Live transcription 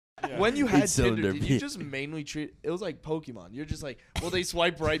When you had cylinder Tinder, did you just mainly treat it was like Pokemon? You're just like, well, they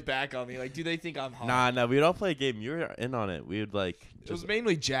swipe right back on me. Like, do they think I'm hot? Nah, we'd all play a game. You were in on it. We would like. It was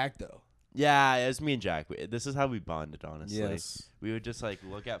mainly Jack though. Yeah, it was me and Jack. This is how we bonded, honestly. Yes. We would just like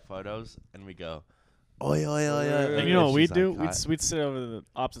look at photos and we go, oi, oi, oi, oi. And you know what we'd She's do? like, We'd sit over the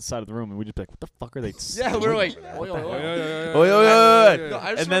opposite side of the room and we'd just be like, what the fuck are they? Yeah, we're like, what the hell? oi, oi, oi. No,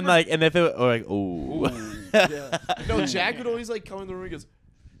 I just And then remember- like, and if it, or like, oh. Yeah. No, Jack would always like come in the room and he goes,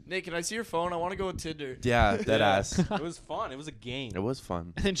 Nick, can I see your phone? I want to go on Tinder. Yeah, dead ass. It was fun. It was a game. It was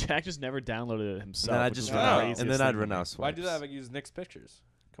fun. And then Jack just never downloaded it himself. And then I'd which just was run the out. craziest And then thing I'd to run me. out swipes. Why do that? I use Nick's pictures.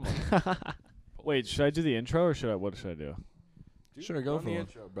 Come on. Wait, should I do the intro or what should I do? Sure, go on for the it.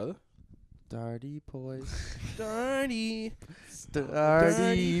 intro, brother. Dirty boys. Dirty.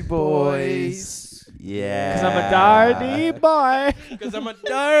 Dirty boys. Yeah. Because I'm a dirty boy. Because I'm a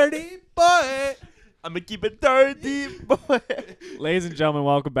dirty boy. I'm gonna keep it dirty, boy. Ladies and gentlemen,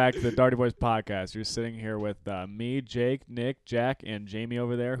 welcome back to the Dirty Boys podcast. You're sitting here with me, Jake, Nick, Jack, and Jamie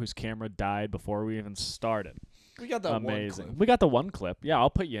over there, whose camera died before we even started. We got that Amazing. one clip. We got the one clip. Yeah,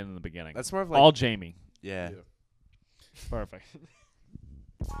 I'll put you in the beginning. That's more of like all Jamie. yeah. Perfect.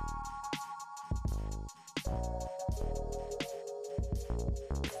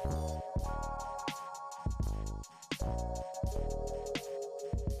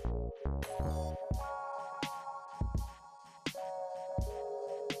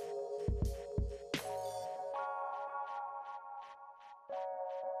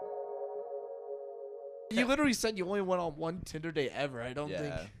 You literally said you only went on one Tinder date ever. I don't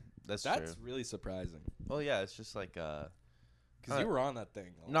think. That's That's true. really surprising. Well, yeah, it's just like Because you were on that thing.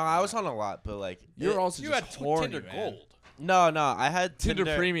 No, I was on a lot, but like You're also You just had horny, Tinder man. Gold. no, I had Tinder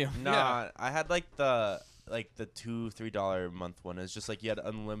Premium. No, Yeah. I had like the $2-3 a month one. It's just like you had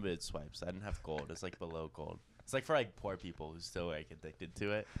unlimited swipes. I didn't have gold. It's like below gold. It's like for like poor people who still like addicted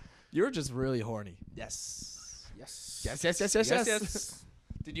to it. You're just really horny. Yes. Yes.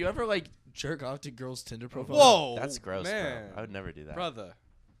 Did you ever like jerk off to girls' Tinder profiles? Whoa. That's gross, man. bro. I would never do that. Brother.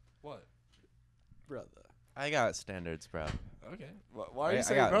 What? Brother. I got standards, bro. Okay. Why are you I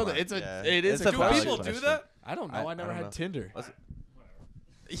saying got brother? mine, It's a. yeah. It is It's a a Do valid people question. do question. that? I don't know. I never don't had know. Tinder.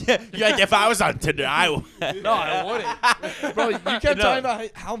 Yeah, you're like if I was on Tinder, I would. No, I wouldn't. Bro, you kept No. talking about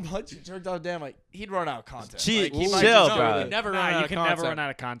how much you jerked off. Damn, like he'd run out of content. Cheat. Like, he might Chill, just- bro. You never Nah, run out you of can content. never run out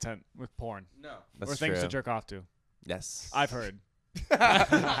of content with porn. No. That's or things true. to jerk off to. Yes. I've heard.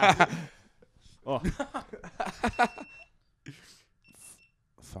 Oh.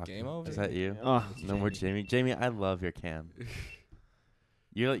 Fuck. Game over. Is that you? Oh. No more Jamie. Jamie, I love your cam.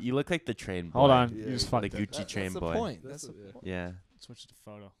 You look like the train boy. Hold on. Yeah, you just The fucked it. Gucci train That's the boy. point. That's the point. Yeah. Switch to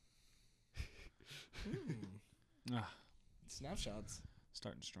photo. Hmm. Ah, Snapshots.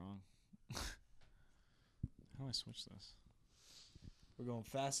 starting strong. How do I switch this? We're going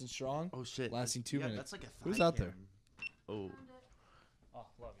fast and strong. Oh shit. Lasting 2 minutes. That's like a Who's thigh out there? cam. Oh. Oh,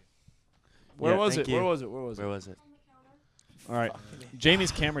 love you. Where Yeah, was thank it? you. Where was it? Where was Where it? was it? All right.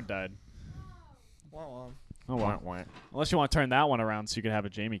 Jamie's camera died. Wow. Oh, wow. Unless you want to turn that one around so you can have a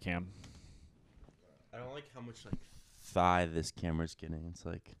Jamie cam. I don't like how much like thigh this camera's getting. It's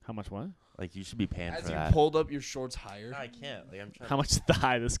How much what? like you should be paying As for you that. pulled up your shorts higher. No, I can't. Like I'm trying. How much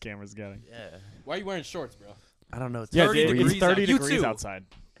thigh this camera's getting? Yeah. Why are you wearing shorts, bro? I don't know. It's Yeah, 30 dude, degrees it's 30 out. You degrees too. outside.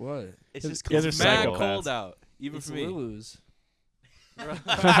 What? It's just You guys are Mad psychopaths. cold out. Even It's for me. Lulu's.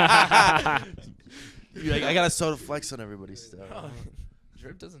 You're like I got a soda flex on everybody still.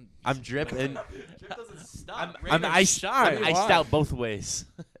 Drip doesn't. I'm dripping. Drip doesn't stop. I'm iced. I'm Why? iced out both ways.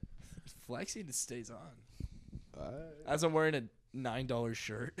 Flexing it stays on. As I'm wearing a $9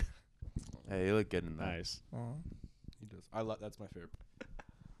 shirt. Hey, you look good in that. Nice. He does. That's my favorite.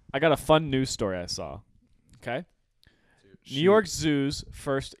 I got a fun news story I saw. Okay? New York Zoo's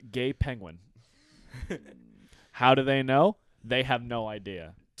first gay penguin. How do they know? They have no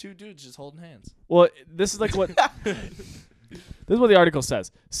idea. Two dudes just holding hands. Well, this is like what this is what the article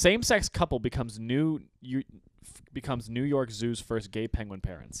says. Same-sex couple becomes New York Zoo's first gay penguin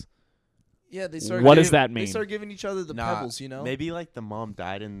parents. Yeah, they start. What does that mean? They start giving each other the Nah, pebbles, you know. Maybe like the mom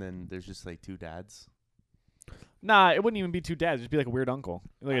died and then there's just like two dads. Nah, it wouldn't even be two dads. It'd be like a weird uncle,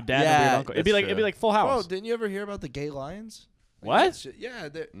 like a dad and a Yeah, weird uncle. It'd be that's like true. Full Bro, House. didn't you ever hear about the gay lions? Like, What? that shit- Yeah,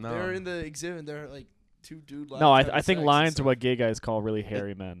 they're No. in the exhibit. They're like two dude lions. No, I having think sex and lions are stuff. what gay guys call really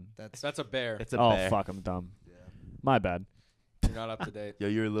hairy men. That's a bear. It's a Oh bear. fuck, I'm dumb. My bad. You're not up to date. Yo,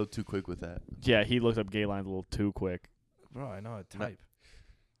 you're a little too quick with that. Yeah, he looked up gay lions a little too quick. Bro, I know a type.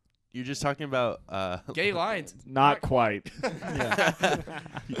 You're just talking about Gay lions. Not quite.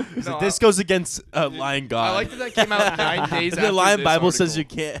 He's No, like, this goes against lion god. I like that came out 9 days after the lion this Bible article. says you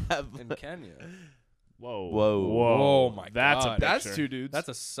can't have. In Kenya. Whoa. Whoa. Oh my That's God. a That's picture. 2 dudes. That's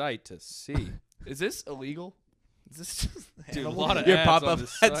a sight to see. Is this illegal? Is this just Dude, a animal? lot of Your ads pop-up on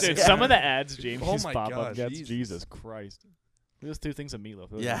this ads, site. Dude, Yeah. some of the ads James Oh my pop up God, gets. Jesus. Jesus Christ. Look at those 2 things of meatloaf.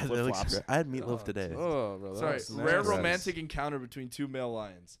 Those Yeah, are that looks flip-flops. great. I had meatloaf today. Oh, bro. Sorry, that's rare nasty. romantic encounter between 2 male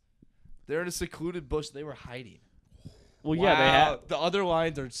lions. They're in a secluded bush. They were hiding. Well, yeah, they have. The other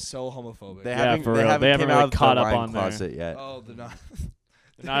lions are so homophobic. They Yeah, haven't, for they real. haven't They haven't came really out of caught the up lion on there. closet yet. Oh, they're not.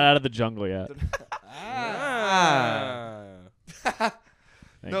 They're not out of the jungle yet. Ah. Thank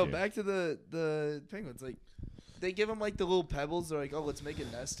No, you. back to the penguins. Like, they give them like the little pebbles. They're like, oh, let's make a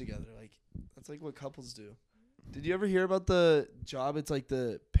nest together. Like, that's like what couples do. Did you ever hear about the job? It's like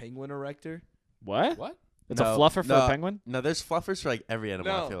the penguin erector. What? What? It's No, a fluffer for no. a penguin? No, there's fluffers for like every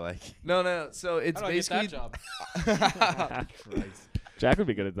animal, No. I feel like. No. So it's How do I get basically. that job? Christ. Jack would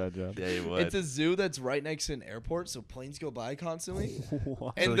be good at that job. Yeah, you would. It's a zoo that's right next to an airport, so planes go by constantly. What?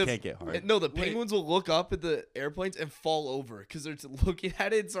 so and they the- can't get hard. No, the penguins will look up at the airplanes and fall over because they're just looking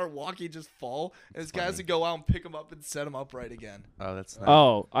at it and start walking, just fall. And this guy has to go out and pick them up and set them up right again. Oh, that's nice.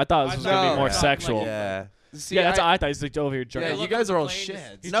 Oh, I thought this was going to No. be more Yeah. sexual. Yeah. See, Yeah, that's what I thought. He's like over here jerking Yeah, off. you look guys up are the all plane,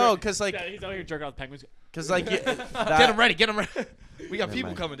 shitheads. No, because like, Yeah, he's over here jerking off the penguins. Get them ready. Get them ready. We got Never people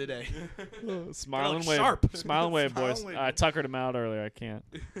mind. coming today. Smiling look wave. sharp. Smiling wave, Smiling boys. wave. I tuckered him out earlier. I can't.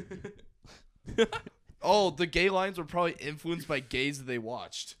 Oh, the gay lions were probably influenced by gays that they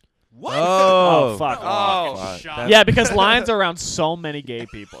watched. What? Oh, fuck Oh, off. fuck. Yeah, because lions are around so many gay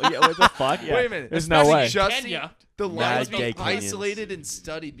people. Yeah, what the fuck? Yeah. Wait a minute. There's no way. Just Kenya. the Mad lions gay being Kenyans. isolated and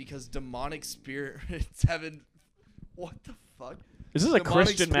studied because demonic spirits haven't. What the fuck? Is this a Demonic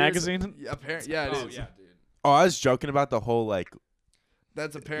Christian spirits- magazine? Yeah, apparently. Yeah, it is. Oh, yeah, dude. Oh, I was joking about the whole like.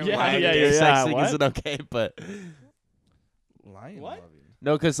 That's apparently. Yeah, why yeah, gay yeah, sex yeah, thing what? isn't okay, but Lion What? loving.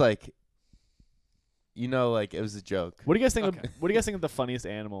 no, because like, you know, like it was a joke. What do you guys think? Okay. What do you guys think the funniest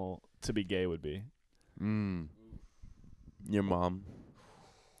animal to be gay would be? Your mom.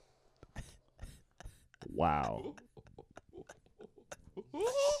 Wow.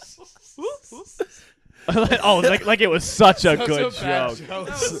 Oh, like it was such a good joke. That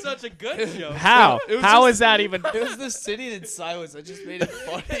was such a good joke. How? It was How just- is that even? It was the sitting in silence. I just made it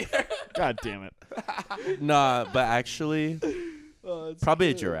funnier. God damn it. Nah, but actually, probably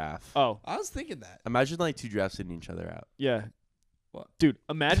a giraffe. Oh, I was thinking that. Imagine like 2 giraffes sitting each other out. yeah. What? Dude,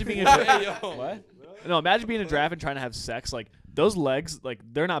 imagine being a Hey, yo. what? No, imagine being a giraffe and trying to have sex. Like those legs, like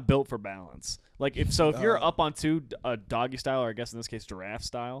they're not built for balance. Like if you're up on two, doggy style, or I guess in this case giraffe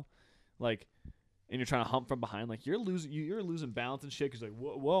style, like, and you're trying to hump from behind, like you're losing balance and shit. Cause like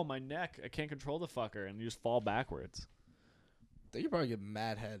whoa, my neck, I can't control the fucker, and you just fall backwards. They could probably get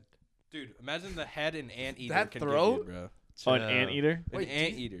mad head. Dude, imagine the head an anteater That can throat? give you, bro. Oh, an anteater? An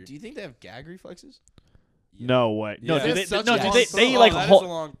anteater. Do you think they have gag reflexes? No way. No, Yeah. dude, That's they, such no, a dude, long they throw. eat Oh, like that is whole. a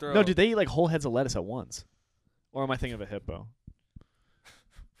long throw. No, dude, they eat like whole heads of lettuce at once. Or am I thinking of a hippo?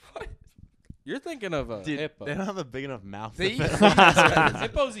 You're thinking of a Dude, hippo. they don't have a big enough mouth. They to eat- fit.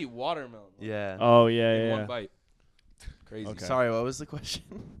 Hippos eat watermelon. Yeah. Oh yeah, In yeah. one bite. Crazy. Okay. Sorry, what was the question?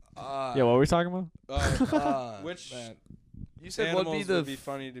 Yeah, what were we talking about? Which man. You said animals what would be would be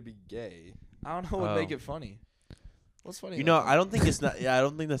funny to be gay? I don't know what would make Oh. it funny. What's funny? You know, about I don't think it's not. Yeah, I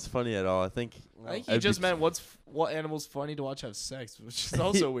don't think that's funny at all. I think. I think he I'd be just t- meant what animal's funny to watch have sex, which is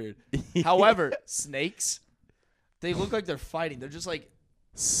also weird. However, snakes, they look like they're fighting. They're just like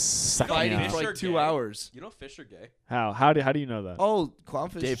Sucking fighting out. for Fish are like 2 gay. hours. You know fish are gay. How do you know that? Oh,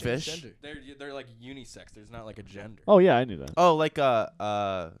 clownfish. Gay change fish? gender. They're like unisex. There's not like a gender. Oh yeah, I knew that. Oh, like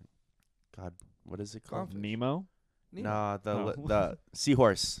God, what is it called? Clownfish. Nemo. Nah, No. the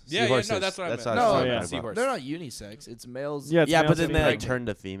seahorse. Yeah, Seahorses. no, that's what I meant. what No, I was yeah, talking about. seahorse. They're not unisex. It's males. Yeah, it's Yeah, males but then and they like females. turn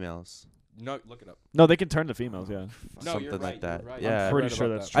to females. No, look it up. No, they can turn to females. Yeah, No, Something you're like right, that. you're right. Yeah. I'm pretty right sure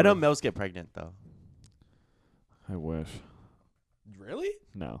about that's that. I know true. males get pregnant though. I wish. Really?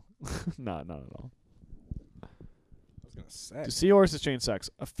 No, not at all. I was gonna say. Do seahorses change sex?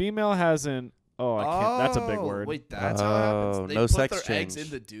 A female has an. Oh, I can't. That's a big Oh, word. Wait, that's how it Oh, happens. They no put sex their eggs change.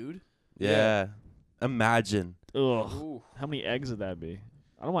 in the dude. Yeah. Imagine. Ugh. Ooh. How many eggs would that be?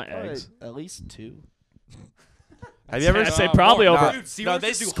 I don't want eggs. At least 2. Have you ever? I'd say Nah, probably more. over. Nah, No, seahorses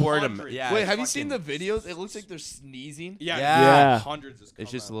they do squirt 'em. hundreds. Yeah. Wait, it's have you seen the fucking- videos? It looks like they're sneezing. Yeah. Yeah. Hundreds just come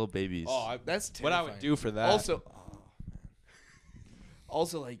It's just out. little babies. Oh, That's what I terrifying. would do for that. Also,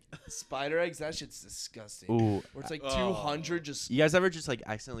 also like spider eggs. That shit's disgusting. Ooh. Where it's like Oh. 200 just. You guys ever just like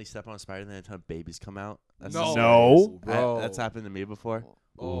accidentally step on a spider and then a ton of babies come out? That's No. No. Bro. That's happened to me before.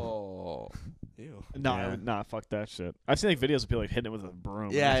 Oh. Ew. Nah, Yeah. nah, fuck that shit. I've seen like videos of people like hitting it with a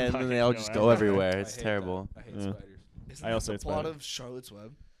broom. Yeah, and then they all just go everywhere. I It's hate terrible. that. I hate Yeah. spiders. Isn't I that also the hate plot spiders. of Charlotte's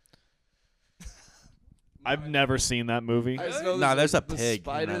Web? I've never seen that movie. I just know Nah, there's a the pig in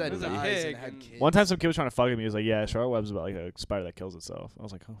spider that that movie. dies Pig and had and- kids. One time some kid was trying to fuck with me. He was like, "Yeah, Shark Web's about like a spider that kills itself." I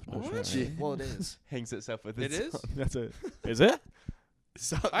was like, "Oh, no What? shit." Well, it is. Hangs itself with It its is? That's it. Is it?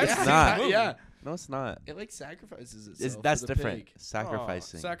 So, I've yeah, seen that movie. yeah. No, it's not. It like sacrifices itself. That's for the different. pig.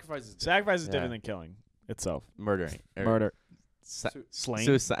 Sacrificing. Sacrifice is Sacrifice is Yeah. different than killing itself. Murdering. Or Murder. Su- Slain.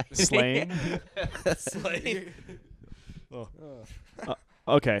 Suicide. Slaying. Slay.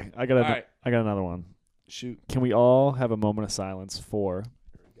 Okay, I got Alright. another one. Shoot. Can we all have a moment of silence for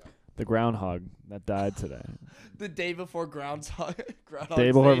the groundhog that died today? The day before Groundhog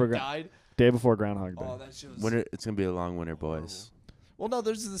Day before Day gra- died. Day before Groundhog Day. Oh, that shit was. Winter. It's gonna be a long winter, boys. Well, no,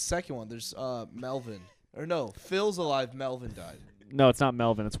 there's the second one. There's Melvin. Or no, Phil's alive. Melvin died. No, it's not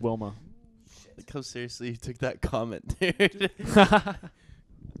Melvin. It's Wilma. Like how seriously you took that comment, dude.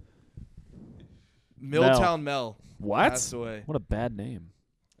 Milltown Mel What? passed away. What a bad name.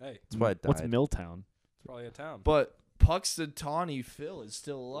 Hey, That's why it What's died. Milltown? it's probably a town. But Puxatawny Phil is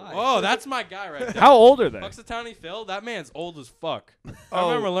still alive. Oh, that's my guy right there. How old are they? Puxatawny Phil, that man's old as fuck. I Oh,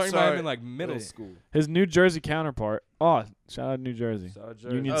 remember learning about sorry. him in like middle Wait. school. His New Jersey counterpart. Oh, shout out New Jersey. South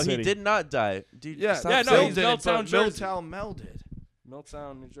Jersey. Union Oh, City. he did not die, dude. Yeah, stop Yeah, no, saying he's did, Milltown, but Jersey. Milltown Mel did.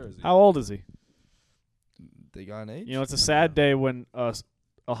 Milltown, New Jersey. How old is he? They got an age. You know, it's a sad day when a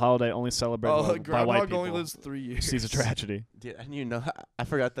holiday only celebrated Oh, by white Groundhog people only lives 3 years. sees a tragedy. Dude, I didn't even know. I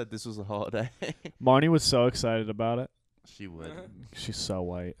forgot that this was a holiday. Marnie was so excited about it. She would. She's so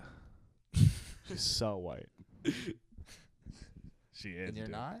white. She's so white. She is. And you're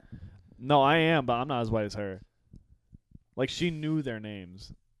dude. not? No, I am, but I'm not as white as her. Like, she knew their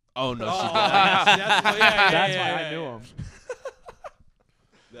names. Oh no, she Oh, died. That's why I knew them.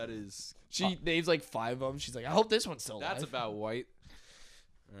 That is. She names like 5 of them. She's like, I hope this one's still alive. That's about white.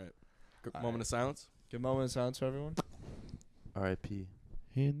 All right. Quick All moment right. of silence. Good moment of silence for everyone. R.I.P.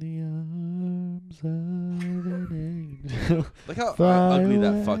 In the arms of an angel. Look how Fly ugly that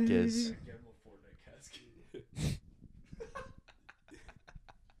away. fuck is.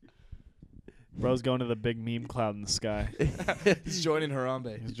 Bro's going to the big meme cloud in the sky. He's joining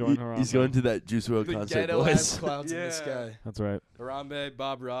Harambe. He's joining her on. He's going to that Juice WRLD The concert, ghetto ass boys. clouds in Yeah. the sky. That's right. Harambe,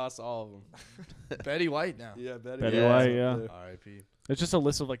 Bob Ross, all of them. Betty White now. Yeah, Betty Yeah. White, yeah. R.I.P. It's just a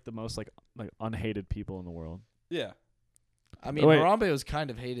list of like the most like unhated people in the world. Yeah. I mean, Wait. Harambe was kind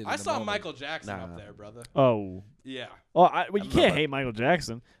of hated. I in the saw moment. Michael Jackson Nah. up there, brother. Oh. Yeah. Oh, well, you I'm can't not- hate Michael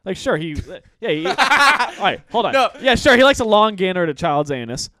Jackson. Like, sure, he, yeah, he, all right, hold on. No. Yeah, sure, he likes a long gander at a child's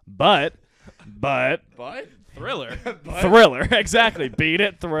anus, but, But Thriller. Thriller, exactly, beat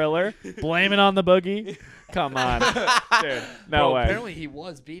it, Thriller, blame it on the boogie. Come on, dude, no Bro, way. apparently he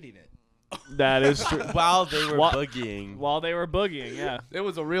was beating it. That is true. While they were Wha- boogieing. While they were boogieing, yeah. It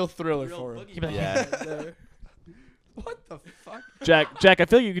was a real thriller for him. Yeah. What the fuck? Jack, I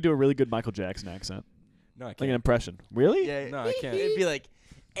feel like you could do a really good Michael Jackson accent, No, I like an can't. impression. Really? Yeah. No, I can't. It'd be like,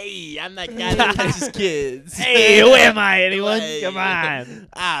 hey, I'm that guy that touches kids. Hey, who am I? Anyone? Hey. Come on.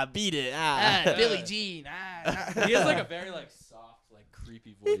 Ah, beat it. Ah. Billie Jean. He has like a very like soft, like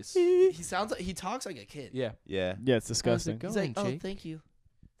creepy voice. He sounds like he talks like a kid. Yeah. Yeah. Yeah, it's disgusting. He's like, oh, thank you.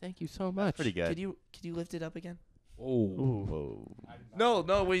 Thank you so much. Pretty good. Could you lift it up again? Oh. Ooh. Whoa.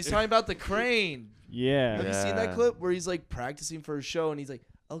 No. When he's talking about the crane. Yeah. Have you seen that Yeah. clip where he's like practicing for a show and he's like,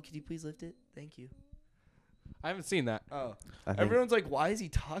 "Oh, could you please lift it? Thank you." I haven't seen that. Oh, I think- everyone's like, "Why does he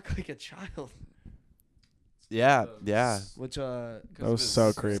talk like a child?" Yeah. Yeah. Which That was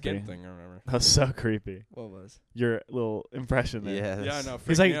so creepy. Skin thing, I remember. That was so creepy. what was? Your little impression there. Yes. Yeah, I know.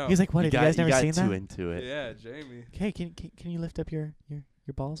 He's freaked me out. like, what? Have you guys never seen too that? into it. Yeah, Jamie. Okay, can you lift up your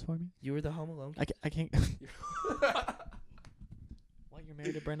balls for me? You were the Home Alone. I can't. What? You're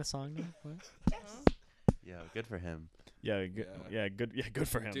married to Brenda Song now? What? Yeah, good for him. Yeah, good. Yeah. Yeah, good. Yeah, good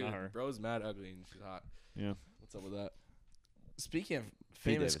for him, Dude, not her. bro's mad ugly and she's hot. Yeah. What's up with that? Speaking of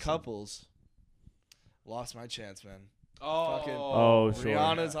famous Davidson. couples, lost my chance, man. Fucking- Oh, sure.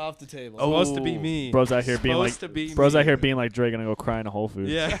 Rihanna's off the table. Supposed to be me. Bro's out here being like, Supposed to be bro's me. out here being like Drake gonna go cry in a Whole Foods.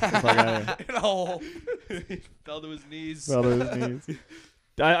 Yeah. Fuck outta here. No. Fell to his knees. Fell to his knees.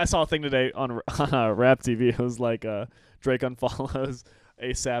 I saw a thing today on Rap TV. It was like Drake unfollows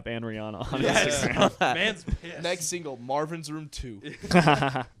ASAP and Rihanna on Yes. Instagram. Man's pissed. Next single, Marvin's Room 2.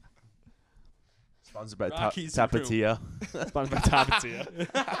 Sponsored by Rocky's Tapatio. Sponsored by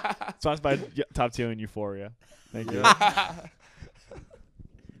Tapatio. Sponsored by Tapatio and Euphoria. Thank you.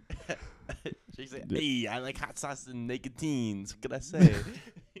 She's like, hey, I like hot sauce and naked teens. What can I say?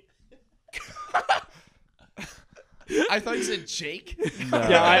 I thought you said Jake.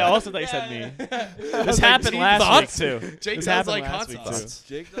 Yeah, I also thought you said me. This happened last week too. Jake This sounds happened like last hot week, sauce.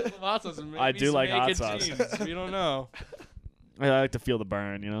 too. Jake does love hot sauce. And I maybe do some like hot naked sauce. jeans. We don't know. I like to feel the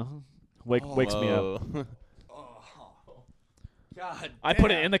burn, you know. Wakes me up. Whoa. Oh, God. I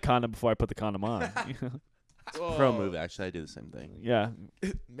put it in the condom before I put the condom on. Pro move. Actually, I do the same thing. Yeah,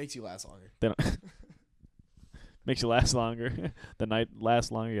 Makes you last longer. they don't makes you last longer. The night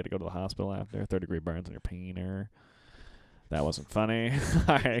lasts longer. You got to go to the hospital after. 3rd-degree burns on your peener. That wasn't funny.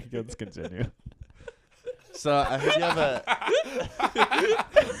 All right, let's continue. So I heard you have a.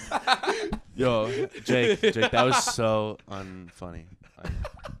 Yo, Jake, that was so unfunny.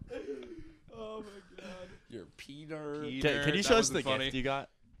 Oh my God. You're Peter. Can you show us the gift you got?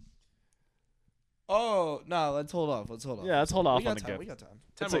 Oh no, let's hold off. Yeah, let's hold off We got on the time. gift. We got time.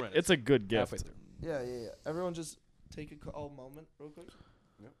 10 It's more a, minutes. it's a good Halfway gift. through. Yeah. Everyone just take a moment real quick.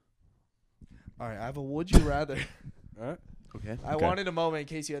 Yep. All right, I have a would you rather. All right. Okay. I wanted a moment in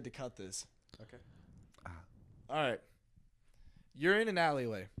case you had to cut this. Okay. All right. You're in an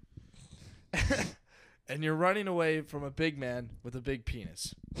alleyway. And you're running away from a big man with a big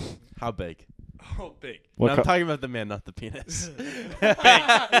penis. How big? Oh, big. What No, co- I'm talking about the man, not the penis.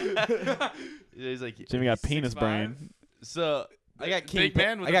 He's like, Jimmy got penis 6'5"? brain. so I got Big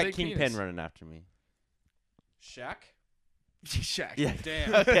man with I a got big Kingpin penis. running after me. Shaq? Shaq. Yeah.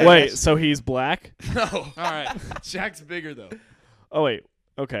 Damn. Okay. Wait, so he's black? No. All right. Shaq's bigger though. Oh wait,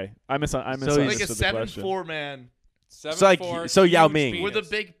 okay. I he's misunderstood Like a the question. 7'4" man 7'4", so Yao huge Ming. penis. with a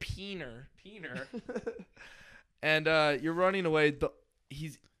big peener. peener. And you're running away.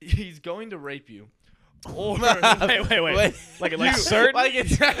 He's going to rape you. Or Wait. Like certain? Like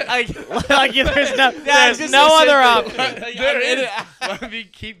it's like like there's no, there's just no a other simple- option. there is. Let me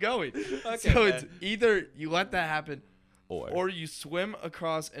keep going. Okay, So it's man. either you let that happen, or or you swim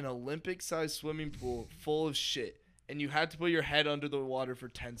across an Olympic-sized swimming pool full of shit, and you had to put your head under the water for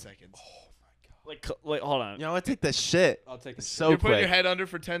 10 seconds. Like hold on. you know what? Take the shit. I'll take a shit. So You're putting quick. your head under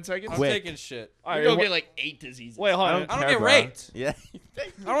for 10 seconds? I'm quick. taking shit. All You're right, going to wha- get like 8 diseases. wait, hold on. I don't care, get bro. raped. Yeah.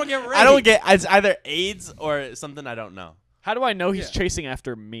 I don't get raped. I don't get. It's either AIDS or something I don't know. How do I know he's Yeah. chasing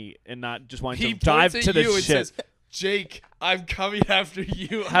after me and not just wanting He to dive points to at the you and shit? says, Jake, I'm coming after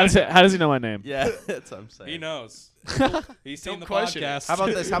you. How does he know my name? Yeah, that's what I'm saying. He knows. He's seen Don't the question it. podcast. How about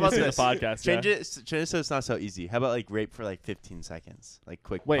this? How about He's seen this? the podcast, Change yeah. it so it's not so easy. How about like rape for like 15 seconds, like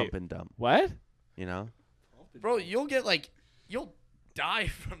quick Wait. pump and dump. What? You know? Bro, you'll die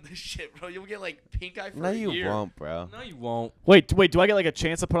from this shit, bro. You'll get like pink eye for No, a you year. won't, bro. No, you won't. Wait. Do I get like a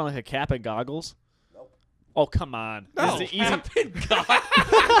chance to put on like a cap and goggles? Nope. Oh come on. No. Is it easy?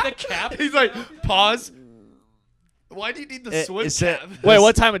 The cap. He's like, pause. Why do you need the swim is it- cap? Wait,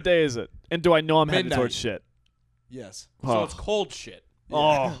 what time of day is it? And do I know I'm headed Midnight. towards shit? Yes. So Oh. it's cold shit.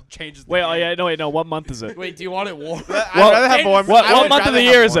 Oh. Changes. The Wait. Oh game. yeah. No. What month is it? Wait, do you want it warm? I'd rather have warm. I What would month of rather the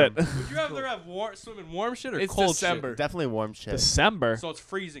have year is warm. it? Would you rather have swimming warm shit or It's cold December. Definitely warm shit. December. shit? So it's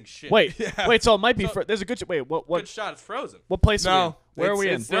freezing shit. Wait. Yeah. Wait. So it might be. So- there's a good. Wait. Good What? shot. It's frozen. What place are we No. in? Where are we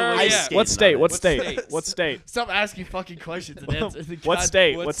in? It's still Where are like- we Ice at? skating What state? on What it. state? states? What state? Stop asking fucking questions and answer the What god-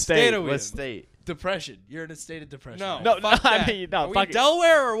 state? what What state state? are we What in? state? Depression. You're in a state of depression. No. No, fuck I that. mean, no, Are we fuck it.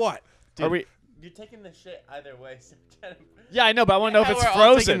 Delaware or what? Are we? You're taking the shit either way. So Yeah, I know, but I want to know if Yeah, it's we're all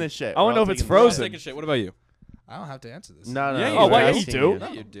taking frozen. the shit. I want to We're know all if it's taking the I'm frozen. taking shit. What about you? I don't have to answer this. No. Yeah, you Oh, do. why? You're You asking do?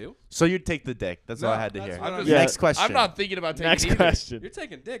 No, you do. So you'd take the dick. That's all I No, had to that's hear. what I'm Yeah. Next question. I'm not thinking about taking Next either. question. You're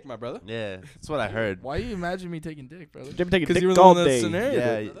taking dick, my brother. Yeah, that's what I heard. Why you imagine me taking dick, brother? Jim taking Because dick you were the all one that day.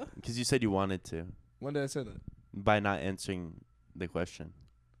 scenario. Yeah, because you said you wanted to When did I say that? by not answering the question.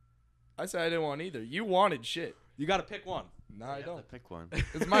 I said I didn't want either. You wanted shit. You got to pick one. No, You I have don't. to pick one.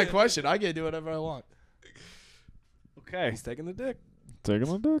 It's my question. I get to do whatever I want. Okay. He's taking the dick.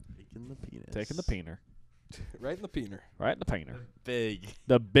 Taking the dick. Taking the penis. Taking the peener. Right in the peener. Right in the peener. Big.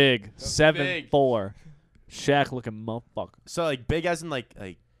 The big The 7'4" Shaq looking motherfucker. So like big as in like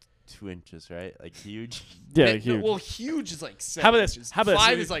 2 inches, right? Like huge. Yeah, It- huge. Well, huge is like 7 How about this? inches. How about this?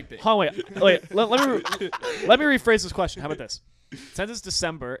 5 is like big. Hold on, wait. Let me rephrase this question. How about this? Since it's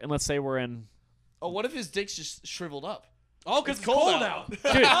December, and let's say we're in, Oh, what if his dick's just shriveled up? Oh, because It's it's cold cold out. out.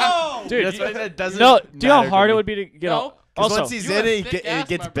 dude, Oh, dude. That's why that doesn't. No, do you know how matter hard to it me. would be to get No. out? 'Cause Also, once he's You have in it, thick ass, it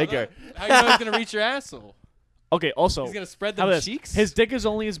gets my brother. bigger. How you know he's gonna reach your asshole? okay. Also, He's gonna spread how them about this? cheeks. His dick is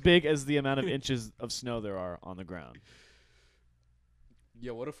only as big as the amount of inches of snow there are on the ground.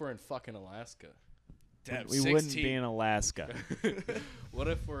 Yo, what if we're in fucking Alaska? Damn, We wouldn't be in Alaska. What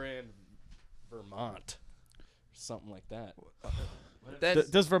if we're in Vermont? Or something like that.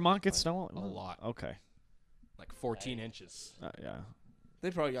 Does Vermont get snow? A lot. Okay. Like 14 inches. Yeah. They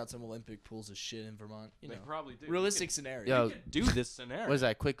probably got some Olympic pools of shit in Vermont. You know, They probably do. realistic scenario. Yo, We could do this scenario. What is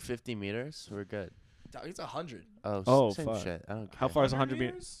that? Quick 50 meters? We're good. Dog, it's 100. Oh, same fuck. shit. I don't care. How far is 100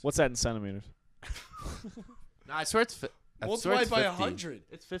 100 meters? What's that in centimeters? No, I swear it's. Multiply by 50. 100.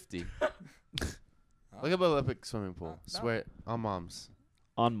 It's 50. Look up Olympic swimming pool. No. Swear on moms.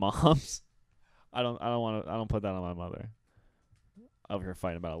 on moms. I don't put that on my mother. Over here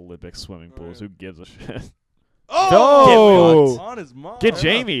fighting about Olympic swimming pools. Who gives a shit? Oh, No! on his mom. Get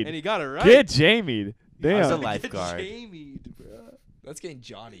Jamied. And he got it right. Get Jamied. I was a Damn. lifeguard. Get Jamied, bro. That's getting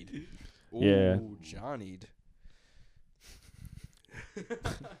Johnny'd. Yeah. Ooh, Johnny'd.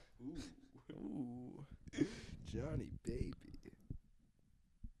 Ooh. Johnny, baby.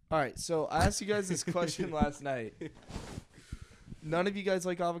 All right, so I asked you guys this question last night. None of you guys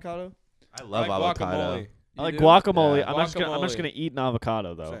like avocado? I love like avocado. guacamole. I like do? guacamole. Yeah. I'm just Guacamole. gonna eat an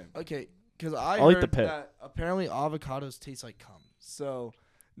avocado though. Same. Okay, because I I'll eat heard the pit. that apparently avocados taste like cum. So,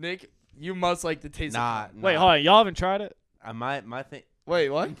 Nick, you must like the taste Nah, of cum. Wait, hold on. Y'all haven't tried it? My thing. Wait,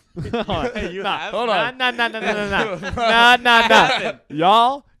 what? Hold on. You Nah, have? Hold on. Nah.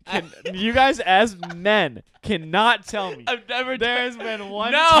 Y'all you guys as men cannot tell me. I've never. There's been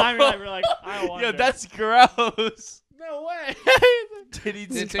one No. time you're like, I wonder. Yo, that's gross. no way. Did he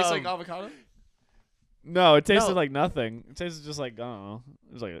Did it taste like avocado? No, it tasted No. like nothing. It tasted just like I don't know.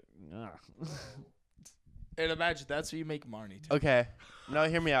 It was like And imagine that's what you make Marnie. Okay. No,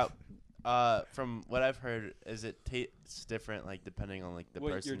 hear me out. From what I've heard, is it tastes different, like depending on like the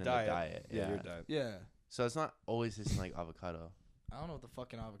What, person your and diet. the diet. Yeah, your diet. Yeah. So it's not always tasting like avocado. I don't know what the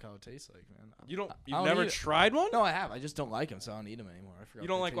fucking avocado tastes like, man. You don't. I You've don't never eat it. tried one? No, I have. I just don't like them, so I don't eat them anymore. I forgot You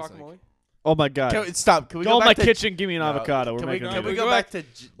don't what like they taste guacamole? oh my god. Can we, stop. Can we Go go in back my to kitchen, give me an No, avocado. We're Can we, making can we it. go go back back-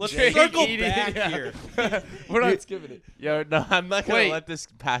 to? Let's Jake circle eating- back Yeah. here. We're not skipping it. Yo, no, I'm not gonna Wait. let this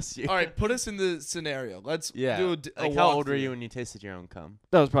pass you. All right, put us in the scenario. Let's Yeah. do a Like, how old were walkthrough. you when you tasted your own cum?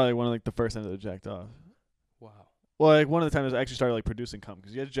 That was probably one of like the first times that I jacked off. Wow. Well, like one of the times I actually started like producing cum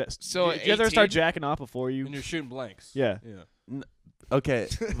because you guys So did you guys ever start 18? jacking off before you? And you're shooting blanks. Yeah. Yeah. Okay,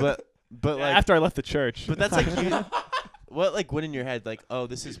 but like, After I left the church. but that's like you. What like went in your head? Like, oh,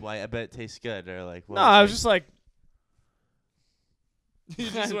 this is why I bet it tastes good, or like. What no, I was just like, You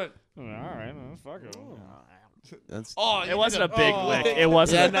just went. all right, fuck it. That's, Oh, It wasn't a big Oh. lick. It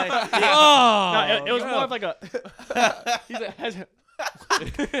wasn't. Yeah, a, no, Oh. no, it was more of like a. He's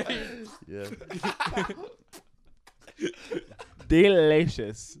yeah.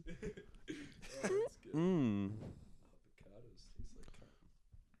 delicious. Mm.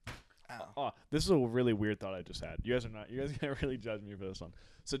 Oh, this is a really weird thought I just had. You guys gonna really judge me for this one.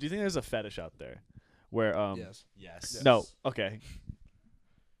 So do you think there's a fetish out there where Yes. Yes. no, okay.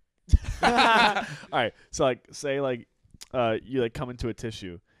 All right. So like say like you like come into a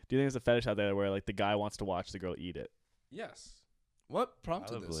tissue. Do you think there's a fetish out there where like the guy wants to watch the girl eat it? Yes. What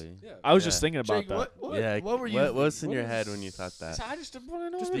prompted this? Probably. Yeah. I was Yeah. just thinking about Jake, that. what were you? What's in what your was- head when you thought that? I just want to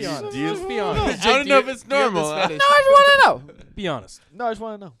know. Just what be it is. honest. Do you- Just be honest. I don't know if it's do you have this normal. fetish? No, I just want to know. Be honest. No, I just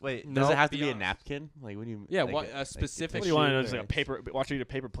want to know. Wait, No, does it have to be be a honest. napkin? Like when you? Yeah, like what- it- a like specific What do you want to know? tissue Just like a or- paper. Watch you eat a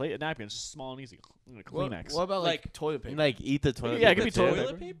paper plate, a napkin, small and easy. Like a What, Kleenex. what about like Like- toilet paper? Like eat the toilet. Yeah, it paper could be too, toilet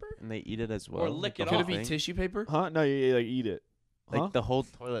Toilet paper? and they eat it as well. lick the it whole Could it be thing? tissue paper? Huh? No, you like eat it. Like Huh? the whole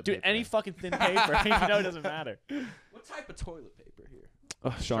toilet. Dude, paper. any fucking thin paper. You know it doesn't matter. What type of toilet paper here?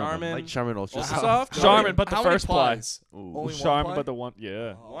 Oh, Charmin. like Charmin Ultra. Ultra Soft. Soft? Charmin, but the How many first ply. plies? Ooh. Only one Charmin, ply? but the one.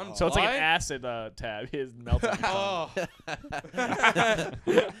 Yeah. One So it's like an ply? acid tab. His melting. Oh.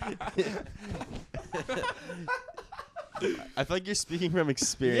 I feel like you're speaking from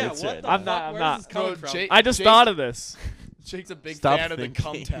experience. Yeah, what right the now. I'm not- fuck? I'm Where's not. this coming No, from? Jake- I just Jake- thought of this. Jake's a big Stop fan of the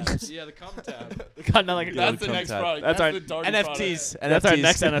cum thinking. tabs. Yeah, the cum tab. God, not like a That's the cum next tab. product. That's That's our the dark NFTs. That's our NFTs.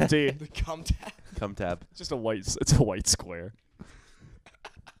 next NFT. The cum tab. Cum tab. It's just a white. It's a white square.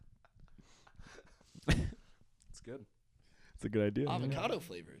 It's good. It's a good idea. Avocado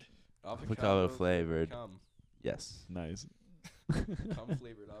flavored. Avocado flavored. Cum. Yes. Nice. Cum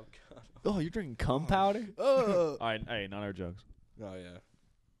flavored avocado. Oh, you're drinking cum powder? Oh. All right, hey, not our jokes. Oh, yeah.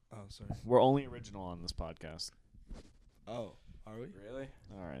 Oh, sorry. We're only original on this podcast. Oh, are we? Really?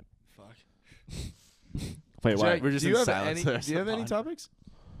 All right. Fuck. Wait, why? Jake, We're just do in you have silence any? the rest Do you of have the any pod. topics?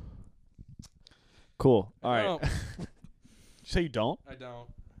 Cool. All right. No, You say you don't? I don't.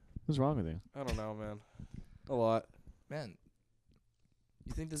 What's wrong with you? I don't know, man. A lot. Man,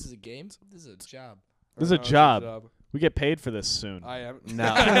 you think this is a game? This is a job. This is a I know, it's job. We get paid for this soon. I am. No.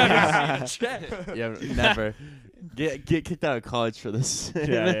 I seen a check. Yeah, never. Get kicked out of college for this. yeah.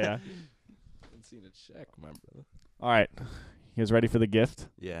 Haven't seen a check, my brother. All right. You guys ready for the gift?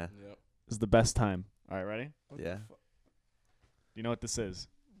 Yeah. Yep. This is the best time. All right, ready? Yeah. Do you know what this is?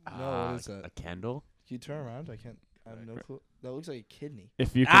 No, what is that? A candle? Can you turn around? I can't. I have no clue. That looks like a kidney.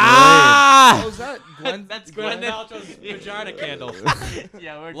 If you can Oh, is that Gwen? That's Gwen? Gwyneth Paltrow's vagina candle.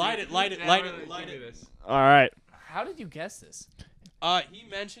 Yeah, we're Light it, light it, light it, light it. relate. All right. How did you guess this? He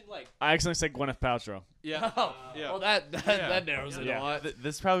mentioned like I accidentally said Gwyneth Paltrow. yeah. Yeah. Well, that narrows it Yeah. a lot.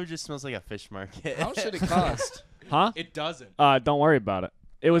 This probably just smells like a fish market. How much should it cost? Huh? It doesn't. Don't worry about it.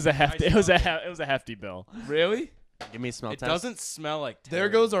 It was a hefty. It was a hefty bill. Really? Give me a smell It test. doesn't smell like. There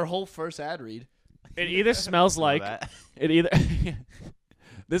goes our whole first ad read. It either smells like it either.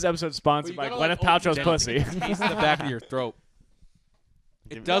 This episode's sponsored by Gwyneth Paltrow's pussy. Taste in the back of your throat.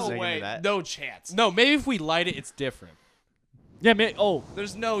 It doesn't. No chance. No, maybe if we light it, it's different. Yeah,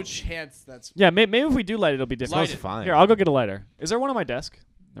 There's no chance that's. yeah. Maybe if we do light it, it'll be different. Smells fine. Here, I'll go get a lighter. Is there one on my desk?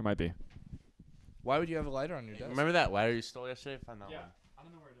 There might be. Why would you have a lighter on your desk? Remember that lighter you stole yesterday? Find that one. I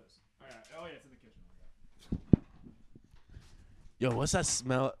don't know where it is. Oh yeah, it's in the kitchen. Yo, what's that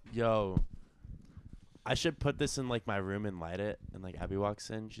smell? Yo, I should put this in like my room and light it. And like Abby walks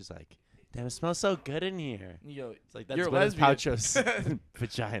in, she's like, "Damn, it smells so good in here." Yo, It's like that's you're a Gwyneth lesbian. Paltrow's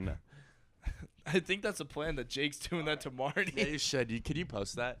vagina. I think that's a plan that Jake's doing that tomorrow. Yeah, you should. Could you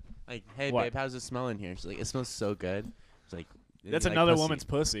post that? Like, hey What? babe, how's it smell in here? She's like, it smells so good. It's like That's like another pussy. woman's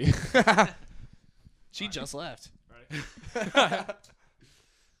pussy. She just left.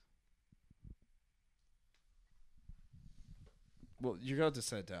 Well, you're going to have to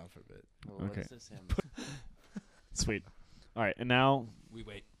sit down for a bit. Well, Okay. what's this Sam? Sweet. All right, and now We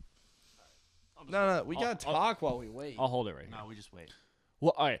wait. No, we got to talk while we wait. I'll hold it right. No, we just wait.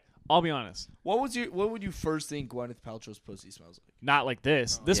 Well, all right. I'll be honest. What would you first think Gwyneth Paltrow's pussy smells like? Not like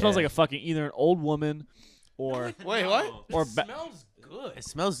this. This smells Yeah. like a fucking either an old woman or Wait, what? or It smells good. It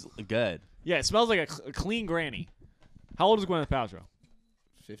smells good. yeah. It smells like a clean granny. How old is Gwyneth Paltrow?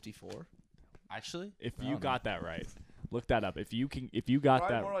 54. Actually, If I you don't got that right, look that up. If you got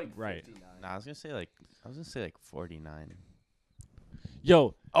that right, no, I was gonna say like 49.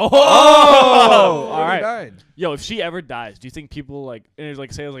 yo. Oh! All right. Yo, if she ever dies, do you think people like and it's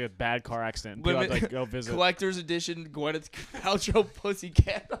like say it was like a bad car accident, and people have to, like go visit? Collector's edition Gwyneth Paltrow pussy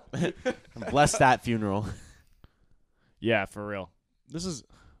candle. Bless that funeral. Yeah, for real. This is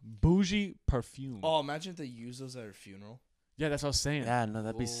bougie perfume. Oh, imagine if they use those at her funeral. Yeah, that's what I was saying. Yeah, no,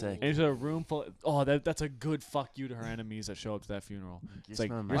 that'd be sick. And it's a room full. That's a good fuck you to her enemies that show up to that funeral. It's like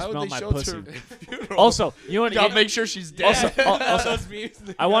smelling you're Why would smelling they my show it to pussy. her funeral? Also, you know what? gotta make sure she's dead. Also,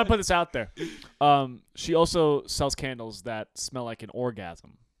 I want to put this out there. She also sells candles that smell like an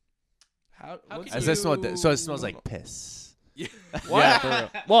orgasm. What's As the- it so it smells like piss. What? Yeah, for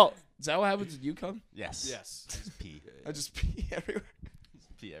real. Well, Is that what happens when you come? Yes. Yes. Just pee. I just pee everywhere.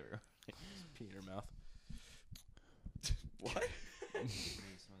 Pee everywhere. Pee in your mouth. What?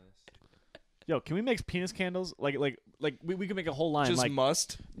 yo, can we make penis candles? Like we can make a whole line. Just like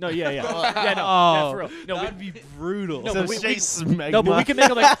must. no, yeah, yeah, yeah, no, yeah, for real. No, That'd be brutal. No, So but we can make them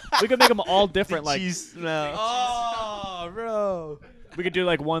like we can make them all different. Like cheese smell. Oh, bro. we could do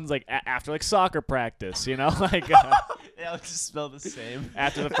like ones like after like soccer practice, you know, like They all just smell the same.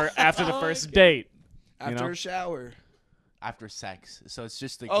 after the first date. After know? a shower. After sex, so it's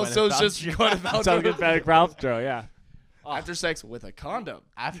just the. Oh, so it's just Gwyneth Sounds good, Paltrow. Bad Paltrow, yeah. After sex with a condom.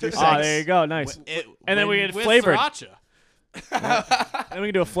 after sex. Oh, there you go, nice. And then we get With flavored. sriracha. Then we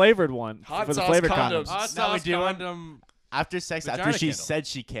can do a flavored one Hot for the sauce flavored condoms. condoms. Hot Now we sauce do one. condom. After sex, Vagina after she candle. said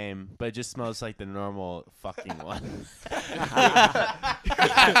she came, but it just smells like the normal fucking one.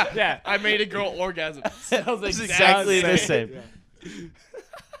 Yeah. I made a girl orgasm. Sounds It's exactly exactly the same.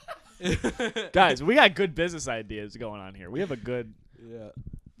 Guys, we got good business ideas going on here. We have a good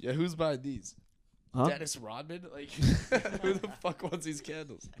Yeah, who's buying these? Huh? Dennis Rodman? Like, who the fuck wants these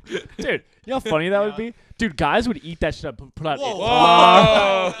candles? dude. You know how funny that would be? Dude, guys would eat that shit up, put out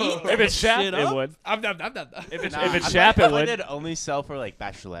Whoa! if it's Shap, shit it up? would. I'm If it's Nah, if it's I Shap, thought- it I thought would. they'd only sell for like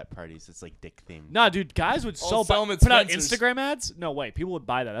bachelorette parties. It's like dick themed. Nah, dude, guys would I'll sell 'em at put out Spencer's. Instagram ads. No way, people would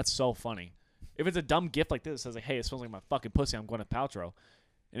buy that. That's so funny. If it's a dumb gift like this, it says like, "Hey, it smells like my fucking pussy." I'm Gwyneth Paltrow.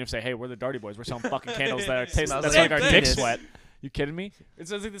 And if say, "Hey, we're the Darty Boys. We're selling fucking candles that are Smells that's like like our dick penis. sweat." You kidding me?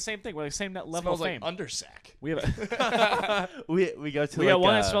 It's like the same thing. We're like same level Smells of like fame. undersack. We have a, We go to we like got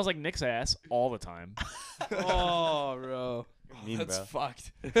one that smells like Nick's ass all the time. Oh, bro. mean, That's bro.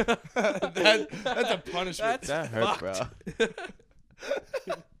 fucked. That's a punishment. That hurt, bro.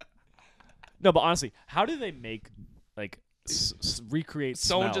 No, but honestly, how do they make like recreate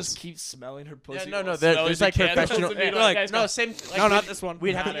Someone smells? just keeps smelling her pussy. Yeah, no, while no. There's smelling like the candles professional. and being no, like, guys, no, go. same. Like, No, not this one.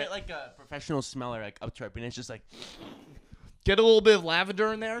 We'd have to Got get it. like a professional smeller like up to our penis. It's just like get a little bit of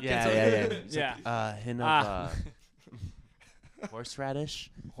lavender in there. yeah, Get yeah, some- yeah. It's Yeah. like, hint of Ah.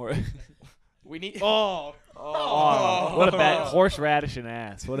 horseradish. We need. Oh. Oh, what a bad horseradish and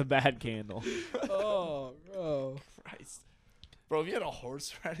ass. What a bad candle. Oh, bro. Christ. Bro, if you had a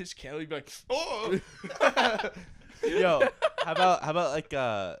horseradish candle, you'd be like, oh. Yo, how about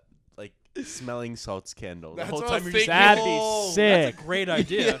like smelling salts candle. That's the whole what I time was you're just thinking. That'd be Oh, sick. That's a great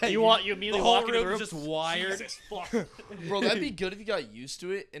idea. Yeah, You want you The immediately whole walk in the room room just wired. Jesus, fuck. Bro, that'd be good if you got used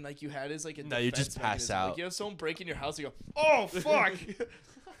to it and like you had as like a No, you just defense pass mechanism. out. Like you have someone break in your house, you go, oh fuck.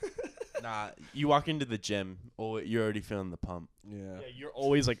 Nah, you walk into the gym. Oh, you're already feeling the pump. Yeah. Yeah, you're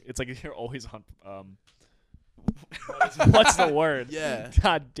always like it's like you're always on what's the word? Yeah.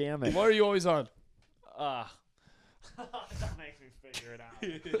 God damn it. What are you always on? That makes me figure it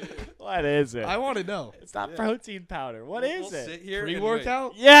out. What is it? I want to know. It's not protein powder. What is We'll it? sit here and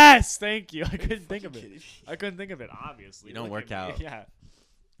Pre-workout? Yes, thank you. I couldn't think of it. I couldn't think of it. Obviously, You don't Look work at me. out. Yeah.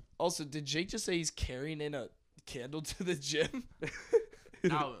 Also, did Jake just say he's carrying in a candle to the gym?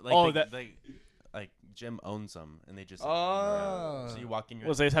 No, like Oh, like gym owns them, and they just. Oh. So you walk in. Your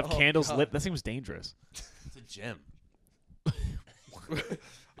Well, they just have Oh, candles God. lit. That seems dangerous. It's a gym.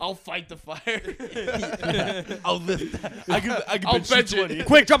 I'll fight the fire. I'll lift that. I can I'll bench it.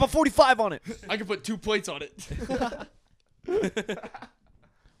 Quick, drop a 45 on it. I can put 2 plates on it.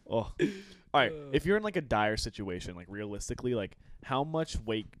 Oh. All right. If you're in like a dire situation, like realistically, like how much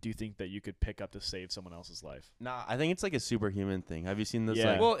weight do you think that you could pick up to save someone else's life? Nah, I think it's like a superhuman thing. Have you seen those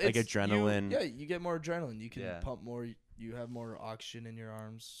Yeah. like adrenaline? You get more adrenaline. You can Yeah. pump more. You have more oxygen in your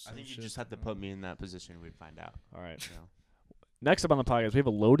arms. I some think you shit. just have to put me in that position. We'd find out. All right. You know? Next up on the podcast, we have a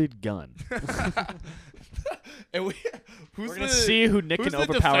loaded gun. And We're who's gonna the, see who Nick who's can the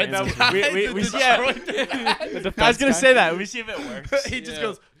overpower. defense instantly. guy We- to we- destroy yeah. the- The defense I was gonna guy? say that. We see if it works. He just Yeah.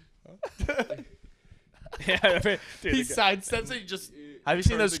 goes. Yeah, dude, He the sidesteps and he just. Have you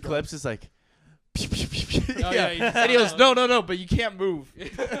seen turns those the gun. clips? It's like. Oh, yeah, you And he goes, no, but you can't move.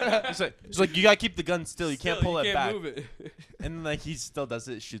 It's like you gotta keep the gun still. You can't pull it back. Move it. And then, like he still does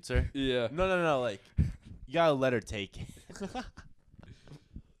it. Shoots her. Yeah. No. Like you gotta let her take it.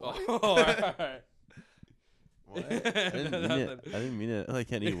 Oh, all right. What? I didn't mean it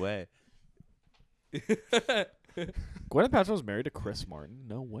like any way. Gwyneth Paltrow's married to Chris Martin.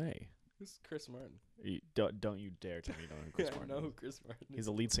 No way. Who's Chris Martin? Don't you dare tell me you don't know who Chris I Martin know who is. Chris Martin is. He's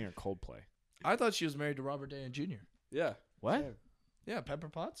a lead singer of Coldplay. I thought she was married to Robert Downey Jr. Yeah. What? Same. Yeah, Pepper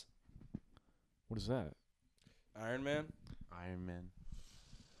Potts. What is that? Iron Man. Iron Man.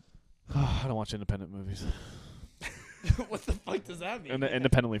 I don't watch independent movies. What the fuck does that mean?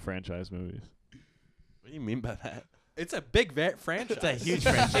 Independently franchised movies. What do you mean by that? It's a big franchise. It's a huge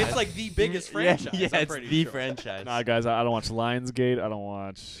franchise. It's like the biggest franchise. Yeah, I'm it's pretty the sure. franchise. Nah, guys, I don't watch Lionsgate. I don't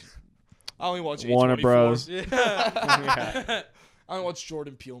watch. I only watch Warner A24. Bros. Yeah. Yeah. I only watch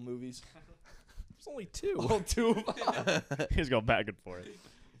Jordan Peele movies. There's only two. Oh, 2. He's going back and forth.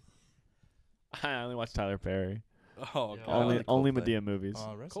 I only watch Tyler Perry. Oh, Yeah. God. like Only Coldplay. Medea movies.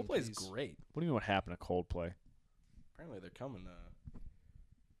 Coldplay's great. What do you mean? What happened to Coldplay? Apparently they're coming.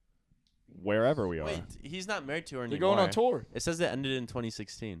 Wherever we are. Wait, he's not married to her They're anymore. going on tour. It says it ended in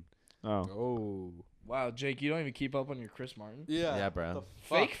 2016. Oh. Oh. Wow, Jake, you don't even keep up on your Chris Martin? Yeah. Yeah, bro.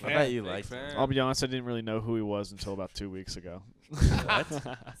 Fake I fan. bet you Fake liked fan. it. I'll be honest. I didn't really know who he was until about 2 weeks ago. What?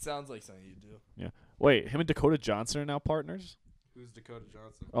 Sounds like something you do. Wait, him and Dakota Johnson are now partners? Who's Dakota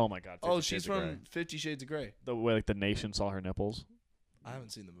Johnson? Oh my God. 50 Oh, Shades she's of Grey. from 50 Shades of Grey. The way like the nation saw her nipples. I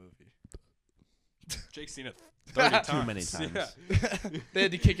haven't seen the movie. Jake's seen it 30 times. Too many times. Yeah. They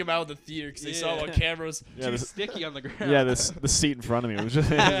had to kick him out of the theater because they saw him on Yeah. cameras. Yeah, Too this, sticky on the ground. yeah, the seat in front of me was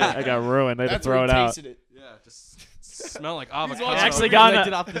just I got ruined. They had to That's throw where it he out. tasted it. Yeah, just smell like He's avocado. watching It actually Oh, got licked on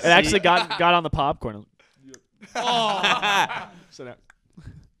it off the it actually seat. got on the popcorn. Oh. So now,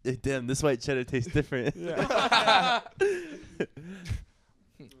 Damn, this white cheddar tastes different.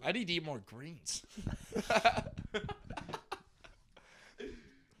 I need to eat more greens.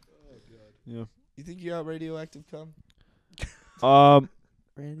 yeah. You think you got radioactive cum?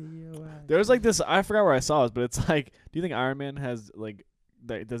 There's like this. I forgot where I saw it, but it's like, do you think Iron Man has like,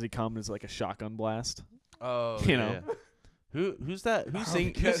 does he come as like a shotgun blast? Oh, You yeah, know. yeah. Who's that? Who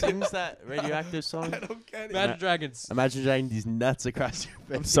get sings that radioactive song? I don't get it. Imagine Dragons. Imagine dragging these nuts across your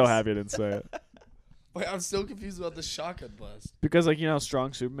face. I'm so happy I didn't say it Wait, I'm still confused about the shotgun blast. because like you know how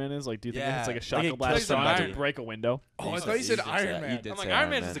strong Superman is. Like, do you think Yeah, it's like a like shotgun it blast kills about to somebody. break a window? Oh, I thought you said did say Iron that. Man. You did I'm say like, Iron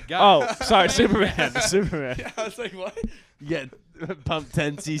Man's Man. just a guy. Oh, sorry, Superman. Superman. Yeah, I was like, what? You get pump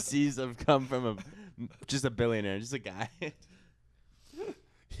 10 cc's of cum from just a billionaire, just a guy.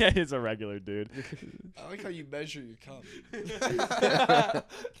 Yeah, he's a regular dude. I like how you measure your cum.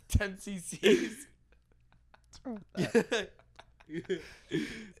 10 cc's.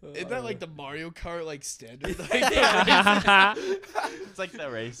 Isn't that like the Mario Kart like standard? Like, It's like the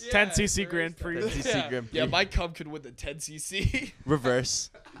race. 10cc Grand Prix. 10 cc Grand Prix. yeah, my cum could win the 10 cc. Reverse.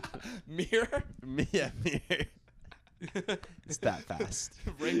 Mirror. Yeah, mirror. It's that fast.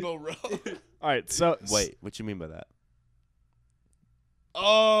 Rainbow Road. All right, so Wait, what you mean by that?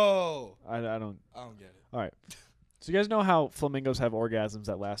 Oh, I don't. I don't get it. All right. So you guys know how flamingos have orgasms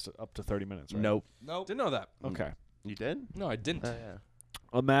that last up to 30 minutes, right? Nope. Nope. Didn't know that. Okay. You did? No, I didn't. Yeah.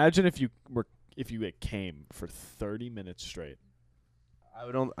 Imagine if you came for 30 minutes straight. I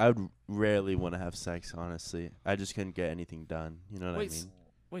would rarely want to have sex, honestly. I just couldn't get anything done. You know what Wait, I mean?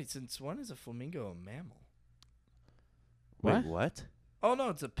 Wait, since when is a flamingo a mammal? Wait, what? Oh no,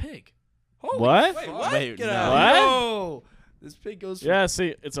 it's a pig. Holy What? fuck. what? Wait, Get no. out. What? No. This pig goes from Yeah,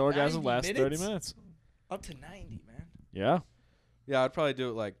 see, its orgasm 90 lasts 30 minutes? minutes. up to 90, man. Yeah. Yeah, I'd probably do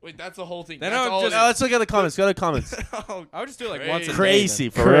it like. Wait, that's the whole thing. Then That's I would all just- it No, is. let's look at the comments. Go to the comments. Oh, I would just do it like once a day. Crazy.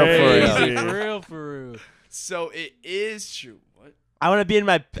 then. For real, for Crazy. real. For real, for real. So it is true. What? I want to be in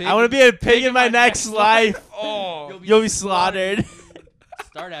my. Pig- I want to be a pig in my next life. Oh, You'll be slaughtered.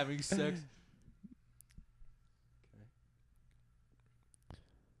 Start having sex.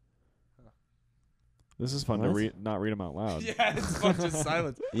 This is fun to What? not read them out loud. yeah, it's fun just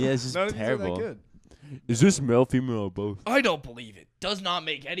silence. Yeah, it's just None of these are that terrible. good. Is this male, female, or both? I don't believe it. Does not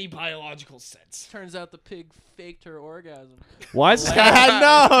make any biological sense. Turns out the pig faked her orgasm. Why is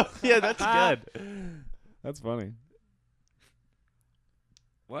No. Yeah, that's good. That's funny.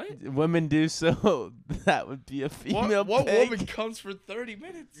 What? Women do so. That would be a female What pig. woman comes for 30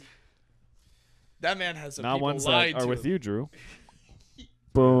 minutes? That man has some Not people ones that lied are to with him. you, Drew.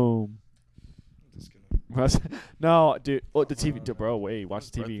 Boom. Just gonna- No, dude. Oh, the TV. Bro, wait. Watch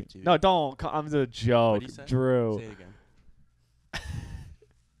the Bro, TV. the TV. No, don't. I'm the joke. What'd you say? Drew. Say it again.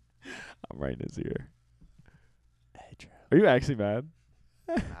 I'm right in his ear. Hey, Drew. Are you actually mad?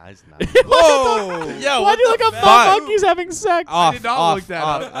 Nah, it's not. Whoa! Yo, Why'd you look up fuck? five monkeys having sex? Off, did not off, look that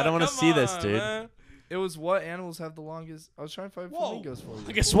off. up. I don't want to Come see this, on, dude. man. It was what animals have the longest. I was trying to find Whoa. flamingos for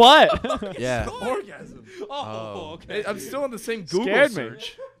you. Guess what? Yeah. Orgasm. Oh. okay. I'm still on the same Google Scared me.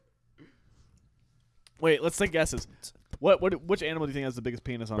 search. Wait, let's take guesses. Which animal do you think has the biggest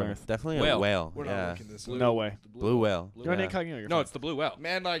penis on Bro, Earth? definitely Whale. a whale. We're yeah. not looking this up. No way. The Blue whale. You're Yeah. incognito. You're No, fine. it's the blue whale.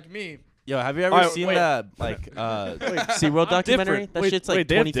 Man like me. Yo, have you ever Alright, seen wait. the SeaWorld documentary? different. That Wait, shit's like wait,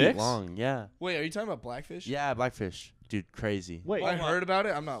 they have 20 feet dicks? long. Yeah. Wait, are you talking about blackfish? Yeah, blackfish. Dude, crazy. Wait, I heard about it.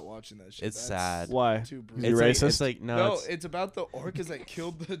 I'm not watching that shit. It's That's sad. why? Too Is brutal. he It's like, racist? it's like no, No, it's, it's about the orcas that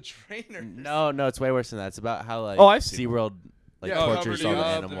killed the trainer. no, it's way worse than that. It's about how like Oh, I've seen SeaWorld like Yeah, tortures all covered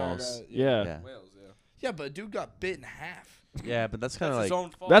the it up and all animals. that. Yeah. Yeah. Whales, yeah. Yeah, but a dude got bit in half. Yeah, but that's kind That's of his like own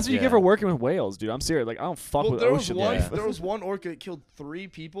fault. That's what you Yeah. get for working with whales, dude. I'm serious. Like, I don't fuck Well, with there was ocean one. life. There was one orca that killed 3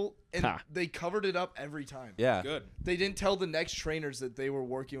 people, and Ha. they covered it up every time. yeah. Good. They didn't tell the next trainers that they were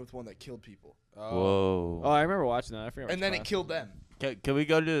working with one that killed people, Whoa. Oh, I remember watching that. I forget. and then it killed them. Can we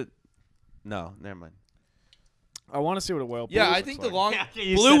go to? No, never mind. I want to see what a whale. Yeah, penis I looks think like. the long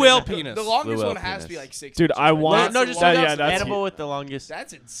Blue whale penis. the longest Blue whale one has to be penis. like 6 Dude, inches, I right? want- No, just that- look yeah, up that's animal hu- with the longest.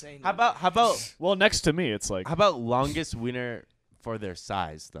 That's insane. How about Well, next to me, it's like how about longest wiener for their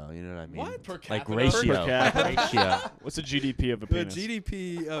size though? You know what I mean? What? Per Like capita? ratio. Per capita. ratio. what's the GDP of a The penis?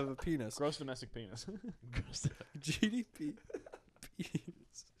 GDP of a penis. Gross domestic penis. GDP.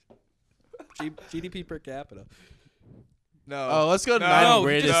 GDP per capita. No. Oh, let's go to No, 9 no,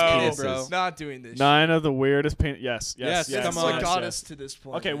 weirdest just no, eat it, penises. bro. Not doing this. 9 of the weirdest penis. Yes, Yes, Shit. come That's on. what got yes. us to this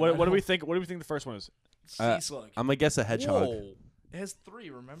point. Okay, man. what do we think? What do we think the first one is? Sea slug. I'm gonna guess a hedgehog. Whoa. It has 3.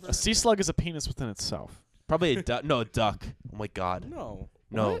 Remember? A sea slug is a penis within itself. Probably a duck. No, a duck. Oh my god. No.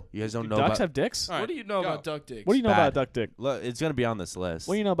 No, What? you guys don't Do know ducks about. have dicks? All right, What do you know go. about duck dicks? What do you know bad. about duck dick? Look, it's gonna be on this list.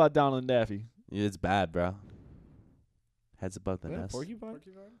 What do you know about Donald and Daffy? It's bad, bro. Heads above the What, a nest. porcupine?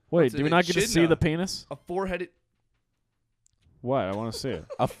 Wait, What's do an we not get to see echidna? the penis? A 4-headed. What? I want to see it.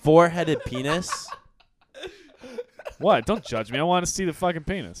 A 4-headed penis. What? Don't judge me. I want to see the fucking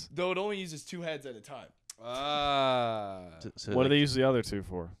penis. Though it only uses 2 heads at a time. So What do like- they use the other 2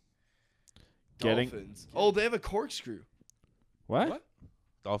 for? Getting- Dolphins. Oh, they have a corkscrew. What?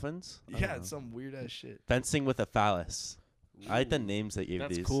 Dolphins? I don't Yeah, know. it's some weird ass shit. Fencing with a phallus. I like the names they gave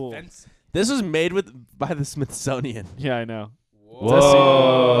That's these. cool. This was made by the Smithsonian. Yeah, I know.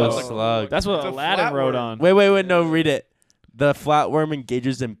 Whoa, That's- slug. That's what It's a Aladdin wrote flatworm. on. Wait, no, read it. The flatworm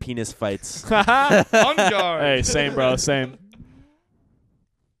engages in penis fights. Unguard. Hey, same, bro. Same.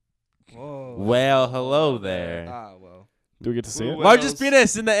 Whoa. Well, hello there. Ah, well. Do we get to see Blue it? whale. Largest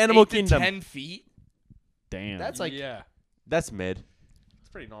penis in the animal 8 to kingdom. 10 feet? Damn. That's like. yeah. That's mid. It's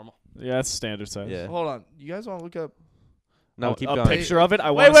pretty normal. Yeah, that's standard size. Yeah. Hold on. You guys want to look up? No, Oh, keep a going. picture of it.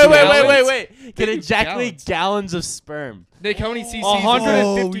 I Wait, want to see wait. They Can do ejaculate gallons of sperm. Nick, how many cc's?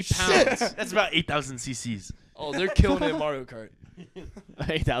 150 pounds. That's about 8,000 cc's. Oh, they're killing it in Mario Kart.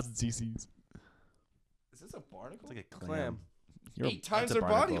 8,000 cc's. Is this a barnacle? It's like a clam. You're 8 times that's a their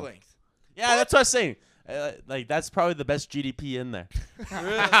body barnacle. length. Yeah, that's what I was saying. Like that's probably the best GDP in there.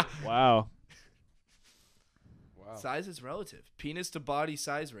 wow. Wow. Wow. Size is relative. Penis to body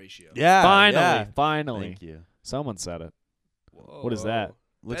size ratio. Yeah. Finally, yeah. finally. Thank you. Someone said it. Whoa. What is that?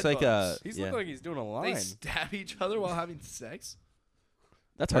 Looks Bed like a. He's yeah. looking like he's doing a They line. stab each other while having sex?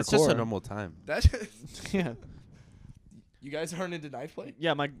 That's That's just a hardcore. normal time. That Yeah. You guys aren't into knife play?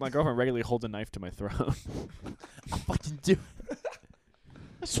 Yeah, my girlfriend regularly holds a knife to my throat. I fucking do.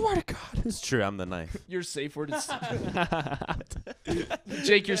 I swear to God. It's true. I'm the knife. Your safe word is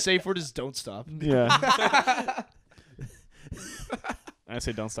Jake, your safe word is don't stop. Yeah. I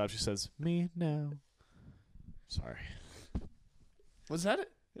say don't stop. She says, me now. Sorry. Was that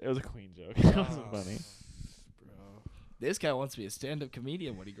it? It was a Queen joke. It wasn't Oh. funny. Bro. This guy wants to be a stand-up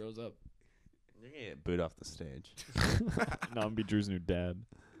comedian when he grows up. You're gonna get booed off the stage. No, I'm gonna be Drew's new dad.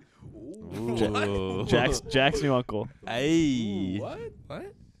 Ooh. Jack's new uncle. Hey. What?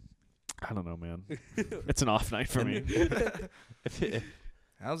 What? I don't know, man. It's an off night for me.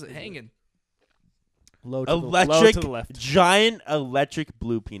 How's it hanging? Low Electric, to the left. giant electric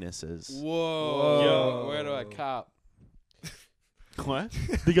blue penises. Whoa. Yo. Where do I cop? What?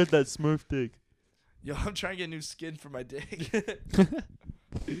 They got that Smurf dick. Yo, I'm trying to get new skin for my dick.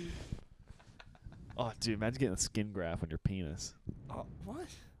 Oh, dude, imagine getting a skin graft on your penis. Oh, what?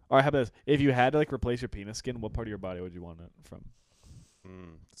 All right, how about this? If you had to like replace your penis skin, what part of your body would you want it from?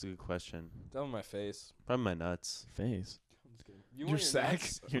 That's a good question. Down my face. Probably my nuts. Face. You Your want sack?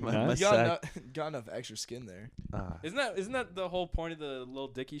 nuts? Your My nuts? You got, sack. got enough extra skin there. Ah. Isn't that the whole point of the Lil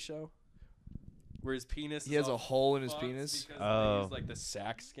Dicky show? Where his penis He is has a all hole in his fucked penis. because Oh. they use like the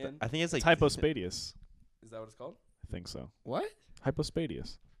sack skin. I think it's like Hypospadias. Is that what it's called? I think so. What?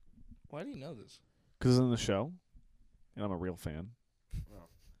 Hypospadias. Why do you know this? Because it's in the show, and I'm a real fan.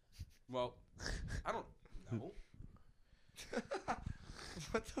 Well, I don't know.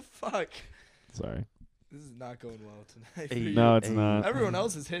 What the fuck? Sorry. This is not going well tonight. for Hey, you. No, it's hey. not. Everyone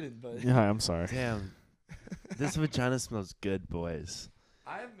else is hidden, but Yeah, I'm sorry. Damn. This vagina smells good, boys.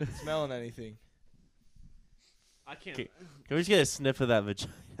 I haven't been smelling anything. I can't. Can we just get a sniff of that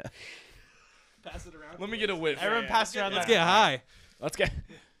vagina? Pass it around. Let me get a whiff. Everyone pass around. Let's that. get high. Let's get.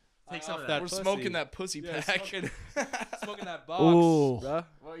 Take some off of that. We're pussy. smoking that pussy Yeah, pack. smoking that box. Ooh. Bruh.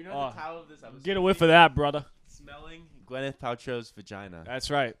 Well, you know the title of this episode? Get a whiff of that, brother. Smelling Gwyneth Paltrow's vagina. That's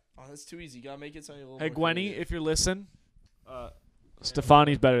right. Oh, that's too easy. You gotta make it something a little Hey, more Gwenny, creative. if you're listening,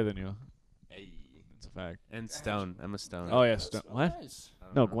 Stefani's better than you. Hey. It's a fact. And Stone. Emma Stone. Oh, yes. What? Nice. I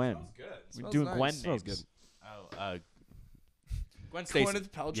don't No, know. Gwen. Smells good. We're Smells doing nice. Gwen Smells names. Oh, Gwen Stacy. Gwyneth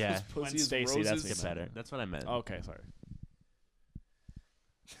Paltrow's Yeah. pussy Gwen is Stacy, roses. that's get better. That's what I meant. Okay, sorry.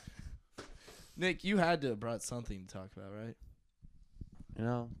 Nick, you had to have brought something to talk about, right? You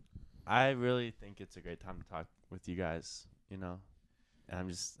know, I really think it's a great time to talk with you guys, you know, and I'm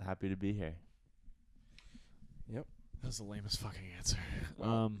just happy to be here. That was the lamest fucking answer.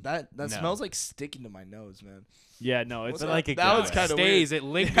 That no. smells like sticking to my nose, man. Yeah, no, it's What's like a that good was way. kind of Stays. weird. It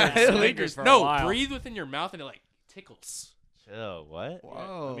lingers. Yeah, it lingers for a No, while. breathe within your mouth and it like tickles. Chill, what?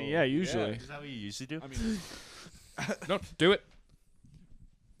 Whoa. I mean, yeah, usually. Is that what you usually do? I mean, No, do it.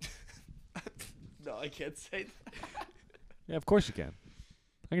 No, I can't say that. yeah, of course you can.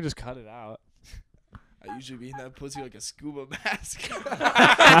 I can just cut it out. I usually be in that pussy like a scuba mask.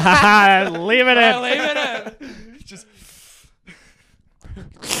 Leave it in. Leave it in. Just.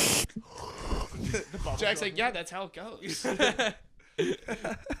 Jack's like, yeah, that's how it goes.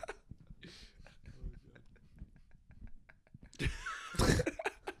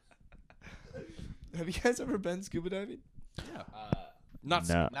 Have you guys ever been scuba diving? Yeah. Not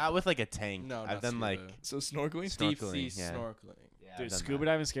No. Not with like a tank. No, I've not done scuba. like So snorkeling? deep sea Snorkeling, yeah. snorkeling. yeah, I've Dude, done scuba that.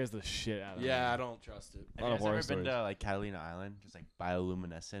 diving scares the shit out of me. Yeah, I don't trust it. Have lot you of guys ever horror been stories. to like Catalina Island? Just like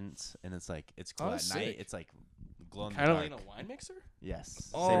bioluminescence, and it's like it's cool Oh, at night. sick. It's like glow in the Kinda dark. Like a wine mixer? Yes,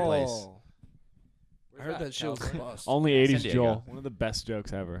 Oh. same place. I heard that shit was California? bust. Only San 80s Diego. Joel. One of the best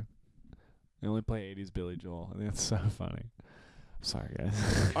jokes ever. They only play 80s Billy Joel. I think that's so funny. I'm sorry,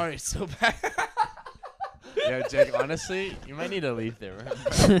 guys. All right, so back. Yo, Jake, honestly, you might need to leave there.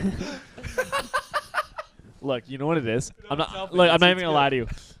 Look, you know what it is? I'm not. Selfie, Look, I'm not it's even gonna lie to you.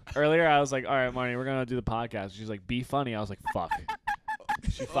 Earlier, I was like, "All right, Marnie, we're gonna do the podcast." She's like, "Be funny." I was like, "Fuck."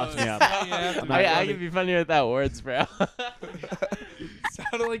 She fucked me up. Yeah, I'm not funny. can be funny without words, bro.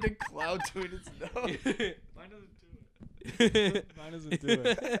 Sounded like a cloud doing its nose. Mine doesn't do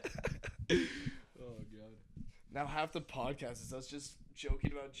it. Oh god. Now half the podcast is us just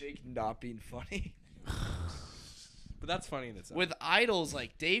joking about Jake not being funny. But that's funny in itself. With idols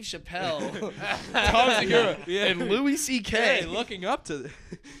like Dave Chappelle, Tom Segura, Yeah. and Louis C.K. Hey, looking up to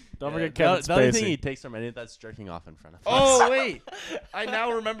Don't Yeah, forget Kevin the only thing Spacey. he takes from any of that's jerking off in front of us. Oh wait, I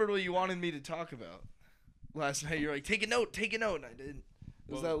now remembered what you wanted me to talk about. Last night you're like, take a note, and I didn't.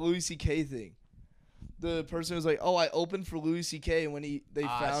 It was Well- that Louis C.K. thing. The person was like, "Oh, I opened for Louis C.K. when they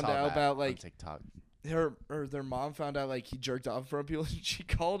found out about like TikTok. their mom found out like he jerked off in front of people. And she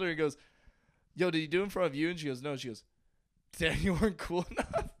called her and goes, "Yo, did he do it in front of you?" And she goes, "No." She goes, "Damn, you weren't cool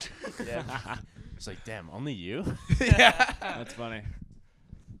enough." Yeah. It's like, damn, only you? Yeah. That's funny.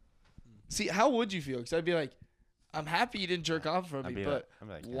 See, how would you feel? Because I'd be like, I'm happy you didn't jerk off from me, but I'm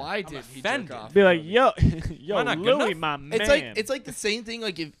like, why didn't he offended. jerk off? Be like, from me? yo, Am I not good Louis, enough? my man. It's like the same thing.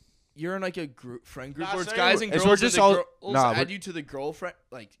 Like if you're in like a friend group Nah, where it's sorry, guys and it's girls, we're and just the all- girls nah, add but- you to the girlfriend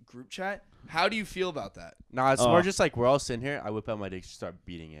like group chat. How do you feel about that? Nah, it's Oh. more just like we're all sitting here. I whip out my dick, start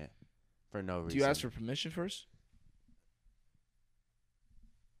beating it for no reason. Do you ask for permission first?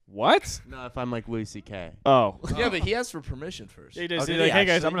 What? No, if I'm like Louis C.K. Oh. Yeah, but he asked for permission first. He just Okay, he's like, yeah, hey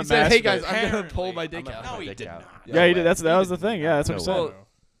guys, actually. I'm gonna He said, "Hey guys, masturbate." I'm gonna Apparently. pull my dick I'm out." gonna- No, he dick did out. not. Yeah, he did. way. That was the thing. Yeah, that's what he No said. way.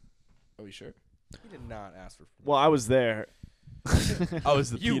 Are we sure? He did not ask for. Well, I was there. I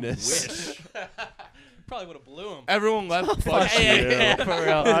was the You penis. wish. Probably would have blew him. Everyone left. Fuck but you. For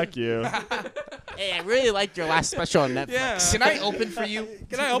real. Fuck you. Hey, I really liked your last special on Netflix. Yeah. Can I open for you?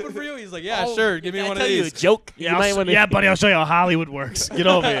 Can I open for you? He's like, yeah, Oh, sure. Give me one of you a these. joke? Yeah, buddy, I'll show you how Hollywood works. Get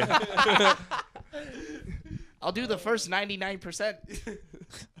over here. I'll do the first 99%.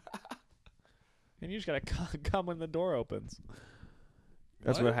 And you just gotta come when the door opens.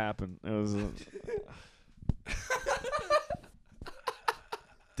 That's What? what happened. It was.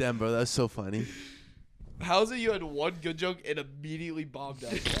 Damn, bro, that's so funny. How's it you had one good joke and immediately bombed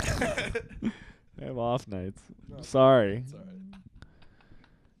out? I have off nights. Sorry. It's all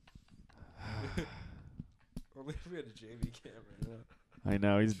right. Only if we had a JV camera. I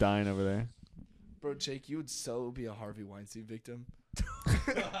know he's dying over there. Bro, Jake, you would so be a Harvey Weinstein victim.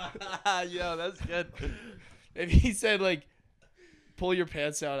 Yo, that's good. If he said, like, pull your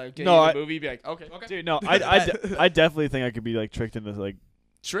pants out, I'll get No, you I- the movie, you'd be like, okay. Dude, no, I definitely think I could be like tricked into like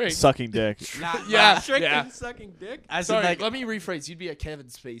Trick. sucking dick. Yeah, Tricked yeah. and sucking dick. As Sorry, in, like, let me rephrase. You'd be a Kevin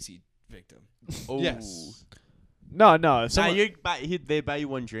Spacey victim. oh. Yes. No. If Nah, someone, they buy you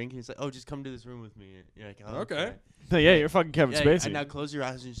one drink. He's like, oh, just come to this room with me. You're like, oh, Okay. no, yeah, you're fucking Kevin Yeah, Spacey. and now close your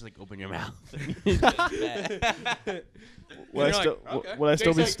eyes and just like open your mouth. Would I You're still, like, okay. would I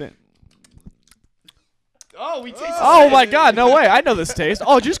still be Jake's stand? Oh, we taste Oh my God! No way! I know this taste.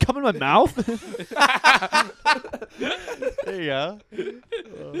 Oh, did you just come in my mouth? There you go.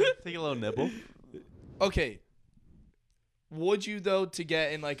 Take a little nibble. Okay. Would you, though, to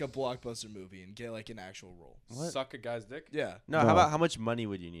get in, like, a blockbuster movie and get, like, an actual role? What? Suck a guy's dick. Yeah. No, No. how much money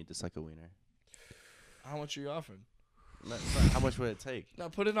would you need to suck a wiener? How much are you offering? How much would it take? Now,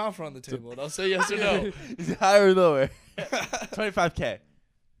 put an offer on the table, and I'll say yes or no. Is it higher or lower? 25K.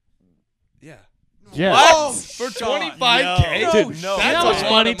 Yeah. Yeah. What? For 25K? No, Dude, no. you know That's how a much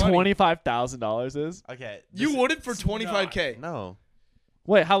lot money of money. $25,000 is? Okay. You wouldn't for 25K? No.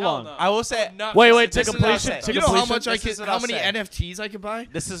 Wait, how Hell long? no. I will say. Oh, no. Wait, to This is what I'll completion. say. To You know how completion? much I This could? is what How I'll many say. NFTs I could buy?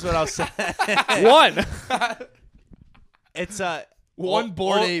 This is what I'll say. One. It's a One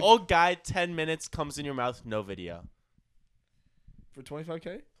bored ape. Old guy, 10 minutes comes in your mouth, no video. For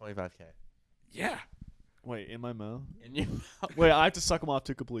 25K? 25K. Yeah. Wait, in my mouth? In your mouth. Wait, I have to suck them off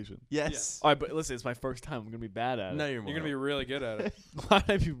to completion. Yes. All right, but listen, it's my first time. I'm gonna be bad at it. No, you're You're gonna be really good at it. Why would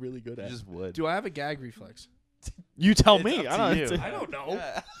I be really good You at it? just would. Do I have a gag reflex? You tell It's me. up I to don't. you. I don't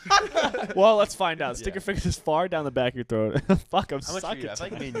know. Well, let's find out. Stick Yeah. your fingers as far down the back of your throat. Fuck, I'm How much are sucking. you? I feel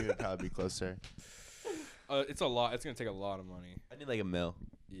like me and you would probably be closer. It's a lot. It's gonna take a lot of money. I need like $1 million.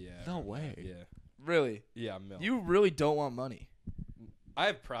 Yeah. No way. Yeah. Really? Yeah, $1 million. You really don't want money. I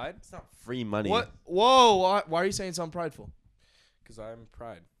have pride It's not free money. What? Whoa! Why are you saying it's unprideful? because I'm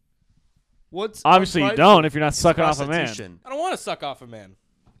pride. What's Obviously, you unprideful? don't if you're not sucking off a man. Prostitution. I don't want to suck off a man.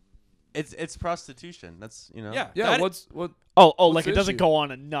 It's prostitution. That's Yeah. Yeah. that- what? Oh, What's like the it doesn't issue? go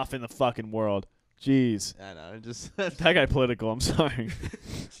on enough in the fucking world. Jeez. I know. Just That guy political. I'm sorry.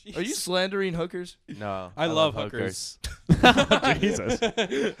 Are you slandering hookers? no. I love hookers. Jesus.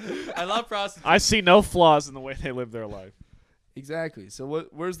 I love prostitutes. I see no flaws in the way they live their life. Exactly. So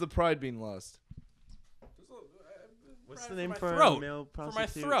where's the pride being lost? What's Pride the name my for a throat. male For my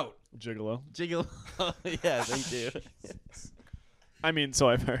prostitute? throat. Gigolo. Jiggle. Yeah, they do. I mean, so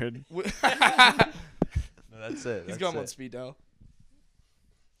I've heard. No, that's it. He's That's got him on it. speed dial.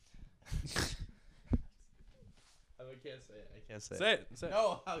 I can't say it. I can't say Say it. Say it.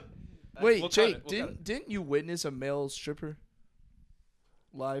 No. Wait, we'll cut Jake, it, we'll cut it. didn't you witness a male stripper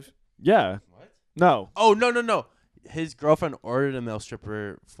live? Yeah. What? No. Oh no. His girlfriend ordered a male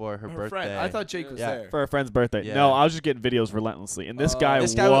stripper for her birthday. friend. I thought Jake was Yeah. there. For a friend's birthday. Yeah. No, I was just getting videos relentlessly. And this guy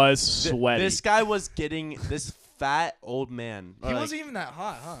This guy was Th- sweaty. This guy was getting this fat old man. He like, wasn't even that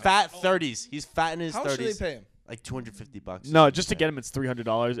hot, huh? fat 30s. He's fat in his How much 30s. did they pay him? Like $250. No, just to get them, it's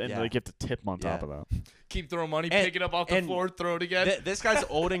 $300, and Yeah. like you have to tip on top Yeah. of that. Keep throwing money, And- pick it up off the and floor, throw it again. This guy's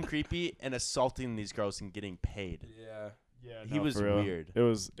old and creepy and assaulting these girls and getting paid. Yeah. Yeah, He was weird. It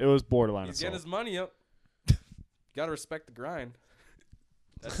was borderline He's getting assault. his money up. Gotta respect the grind.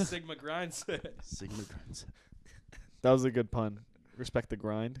 That's Sigma grind. Sigma grinds. That was a good pun. Respect the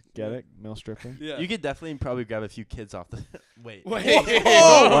grind. Get it? Male stripper. Yeah. You could definitely probably grab a few kids off the. Wait. Wait.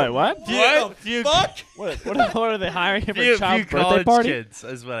 Oh, wait, what? What? Few, What are they hiring him for few, a child's few birthday college party? kids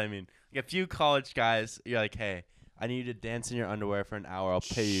is what I mean. Like a few college guys. You're like, hey, I need you to dance in your underwear for an hour. I'll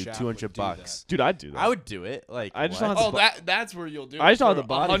pay you Shaq $200 would do bucks. Dude, I'd do that. I would do it. Like I just what? don't have Oh, that's where you'll do it. I just don't have For the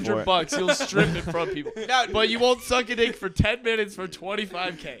body for it. $100, you'll strip it from people. But you won't suck a dick for 10 minutes for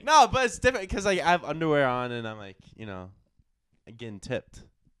 $25K. No, but it's different because like I have underwear on and I'm like, I'm getting tipped.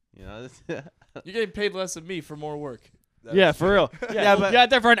 You're getting paid less than me for more work. Yeah, for real. Yeah, but- you're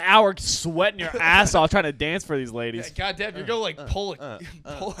out there for an hour sweating your ass off trying to dance for these Yeah, ladies. goddamn, you're going like pull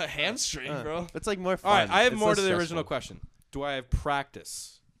a hamstring, bro. It's like more All fun. right, I have It's more less to the stressful. original question. Do I have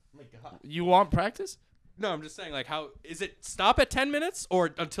practice? Oh my God. You want practice? No, I'm just saying, like, how is it? Stop at 10 minutes or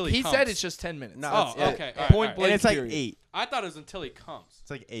until he He comes? said it's just 10 minutes. No, Oh, it's- okay. it- all right, Point all right. blank. And it's like period. 8. I thought it was until he comes.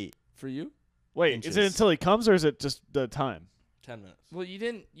 It's like 8. For you? Wait, is it Inches. until he comes or is it just the time? 10 minutes. Well, you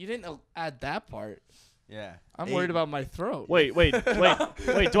didn't add that part. Yeah. I'm 8. worried about my throat. Wait.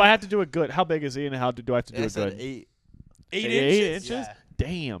 Do I have to do it good? How big is he and how do I have to do I it said good? 8. 8 8 inches? inches? Yeah.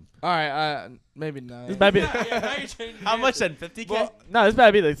 Damn. All right, maybe 9. This might be Yeah, now you're changing How the much answer. then? 50K? Well, no. This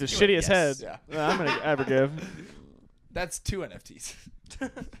might be like the Yes. shittiest head Yeah. I'm gonna ever give. That's 2 NFTs.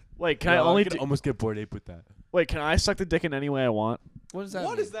 Wait, can I only do, almost get bored ape with that. wait? Can I suck the dick in any way I want? What does that What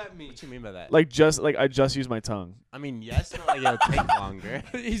mean? does that mean? What you mean by that? Like I just use my tongue. I mean, yes, but like it'll take longer.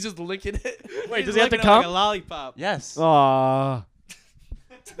 He's just licking it. Wait, He's does he have to looking at like come? a lollipop. Yes. Aww.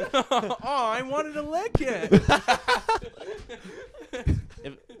 Oh, I wanted to lick it.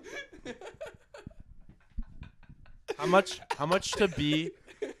 If- how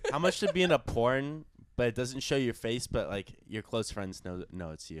much to be in a porn, but it doesn't show your face, but like your close friends know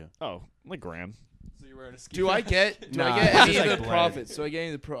it's you. Oh, like Graham. So you're wearing a ski Do I mask? get Nah, any it's of just the like blend. profits? Do I get any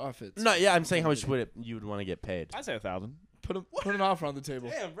of the profits? No, yeah, I'm saying how much you would want to get paid. I say 1,000. Put an offer on the table.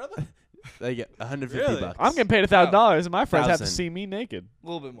 Damn, brother. Like 150 Really? bucks. I'm getting paid $1,000, and my friends have to 1,000. see me naked. A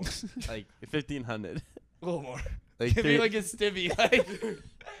little bit more. like 1,500. A little more. Like Give me like a stivvy. Like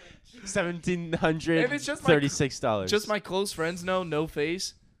If it's just my- $1,736. just my close friends know, no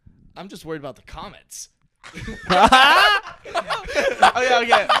face. I'm just worried about the comments. Oh yeah,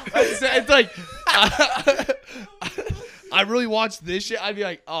 okay. It's like I really watched this shit. I'd be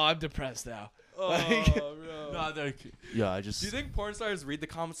like, oh, I'm depressed now. Like- bro. No, they're like, yeah, I just. Do you think porn stars read the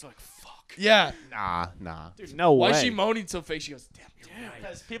comments and are like, fuck? Yeah. Nah. Dude, no way. Why is she moaning so fake? She goes, damn, you're right.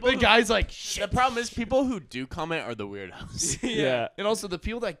 Because people The guy's like, shit. The problem is people who do comment are the weirdos. Yeah. And also the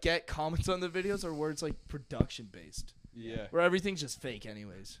people that get comments on the videos are where it's like production based. Yeah. Where everything's just fake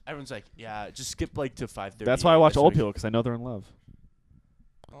anyways. Everyone's like, yeah, just skip like to 5:30. That's why I watch That's Old what- People, because I know they're in love.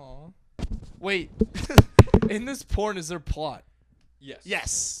 Aw. Wait. In this porn, is there plot? Yes.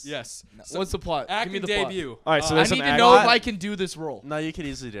 Yes. Yes. No. What's the plot? Give Acting me the debut. All right, so plot. I there's need some to act- know if I can do this role. No, you could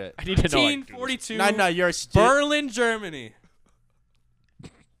easily do it. I need to know. I can do this. 1942. No, you're a Berlin, Germany.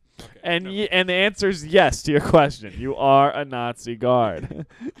 And and the answer is yes to your question. You are a Nazi guard.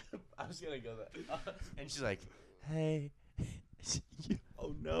 I was gonna go there. And she's like, hey.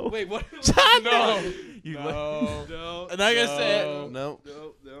 Oh no. Wait, what? No. You No. No. I'm not gonna say it. No.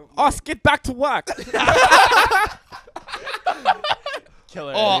 No. Us, get back to work.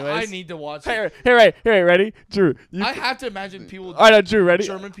 Killer. Oh, anyways. I need to watch Here, it. ready? Drew. You, I have to imagine people. all right, Drew, ready?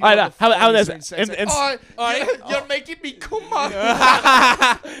 German people. All right, have the how funniest this? things to say. You're making me come on.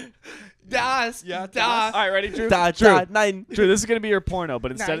 Das. Yeah, all Das. right, ready, Drew? Da, Drew, da, nine. Drew, this is gonna be your porno,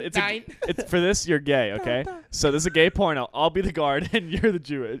 but instead Nine. it's for this you're gay, okay? So this is a gay porno. I'll be the guard, and you're the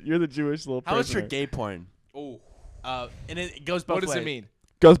Jewish little. How much for prisoner. gay porn? Oh. And it goes both What does ways. it mean?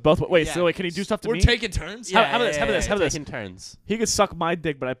 Goes both ways. Wait, Yeah. so wait, can he do stuff to We're me? taking turns. How about this? How about this? Taking turns. He could suck my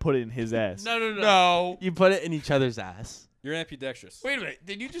dick, but I put it in his ass. No. No. You put it in each other's ass. You're ambidextrous. Wait a minute.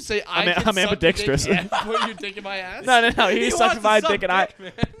 Did you just say I'm can I'm suck your ambidextrous. dick and put your dick in my ass? No. He He sucked wants to my suck dick, and I.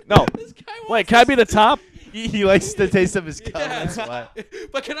 man. No. This guy wants Wait, can I be the top? He likes the taste of his cum. Yeah. That's why.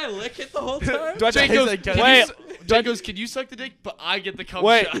 But can I lick it the whole time? Do I Jake He's goes, like, can wait, you su- Jake goes, can you suck the dick? But I get the cum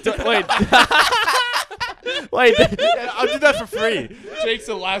Wait, shot. wait. Wait. I'll do that for free. Jake's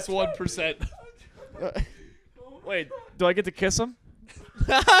the last 1%. Wait. Do I get to kiss him?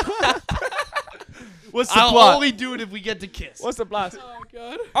 What's the I'll plot? only do it if we get to kiss. What's the blast? Oh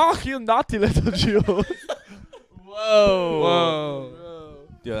god. Oh, you naughty little Jew. Whoa. Whoa.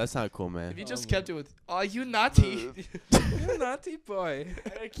 Yo, that's not cool, man. If you just kept it with, oh, you naughty. You naughty boy.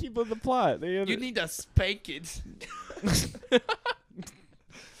 I keep with the plot. You need to spank it.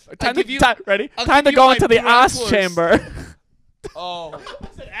 Time give to, you- ready? I'll Time give to you go my into the ass bratwurst. chamber. Oh. I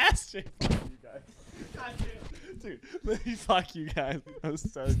said ass chamber. You guys. God damn. Dude, let me fuck you guys. That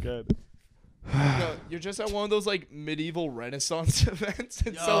was so good. No, you're just at one of those like medieval Renaissance events,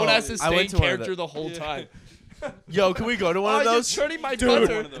 and Yo, someone has to I stay went in to one of character the- the whole time. Yo, can we go to one Oh, of you're those? turning my Dude,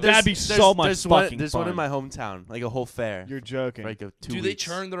 butter. that'd be so much there's fucking There's one in fun. my hometown, like a whole fair. You're joking. For like a 2 Do they weeks.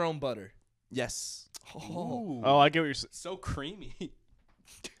 churn their own butter? Yes. Oh, Oh, I get what you're saying. So creamy.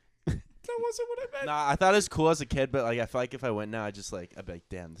 that wasn't what I meant. Nah, I thought it was cool as a kid, but like I feel like if I went now, I'd be like,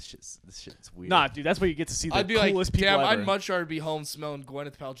 damn, this shit's weird. Nah, dude, that's where you get to see the I'd be like, coolest people damn, ever. I'd much rather be home smelling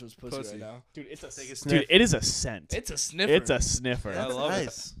Gwyneth Paltrow's pussy, Pussy. right now. Dude, it's Take a a sniff. dude. It is a scent. It's a sniffer. It's a sniffer. I That's love it.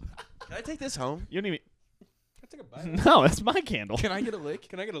 nice. Can I take this home? You don't even. Can I take a bite? No, that's my candle. Can I get a lick?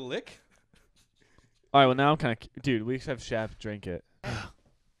 Can I get a lick? All right, well now I'm kind of. Dude, we should have Shap drink it.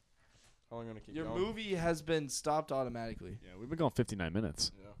 How long gonna keep Your going? movie has been stopped automatically. Yeah, we've been going 59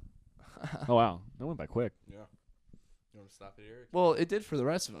 minutes. Yeah. Oh wow, that went by quick. Yeah. You want to stop it here? Well, it did for the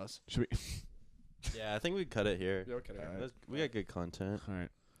rest of us. Should we? Yeah, I think we cut it here. Yeah, okay. We got good content. All right.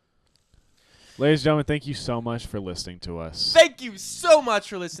 Ladies and gentlemen, thank you so much for listening to us. Thank you so much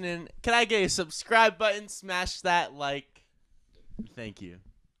for listening. Can I get a subscribe button? Smash that like. Thank you.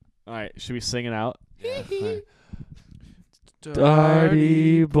 All right, should we sing it out? Yeah. All right.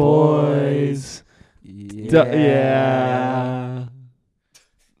 Darty boys. Yeah.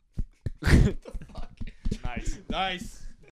 Nice.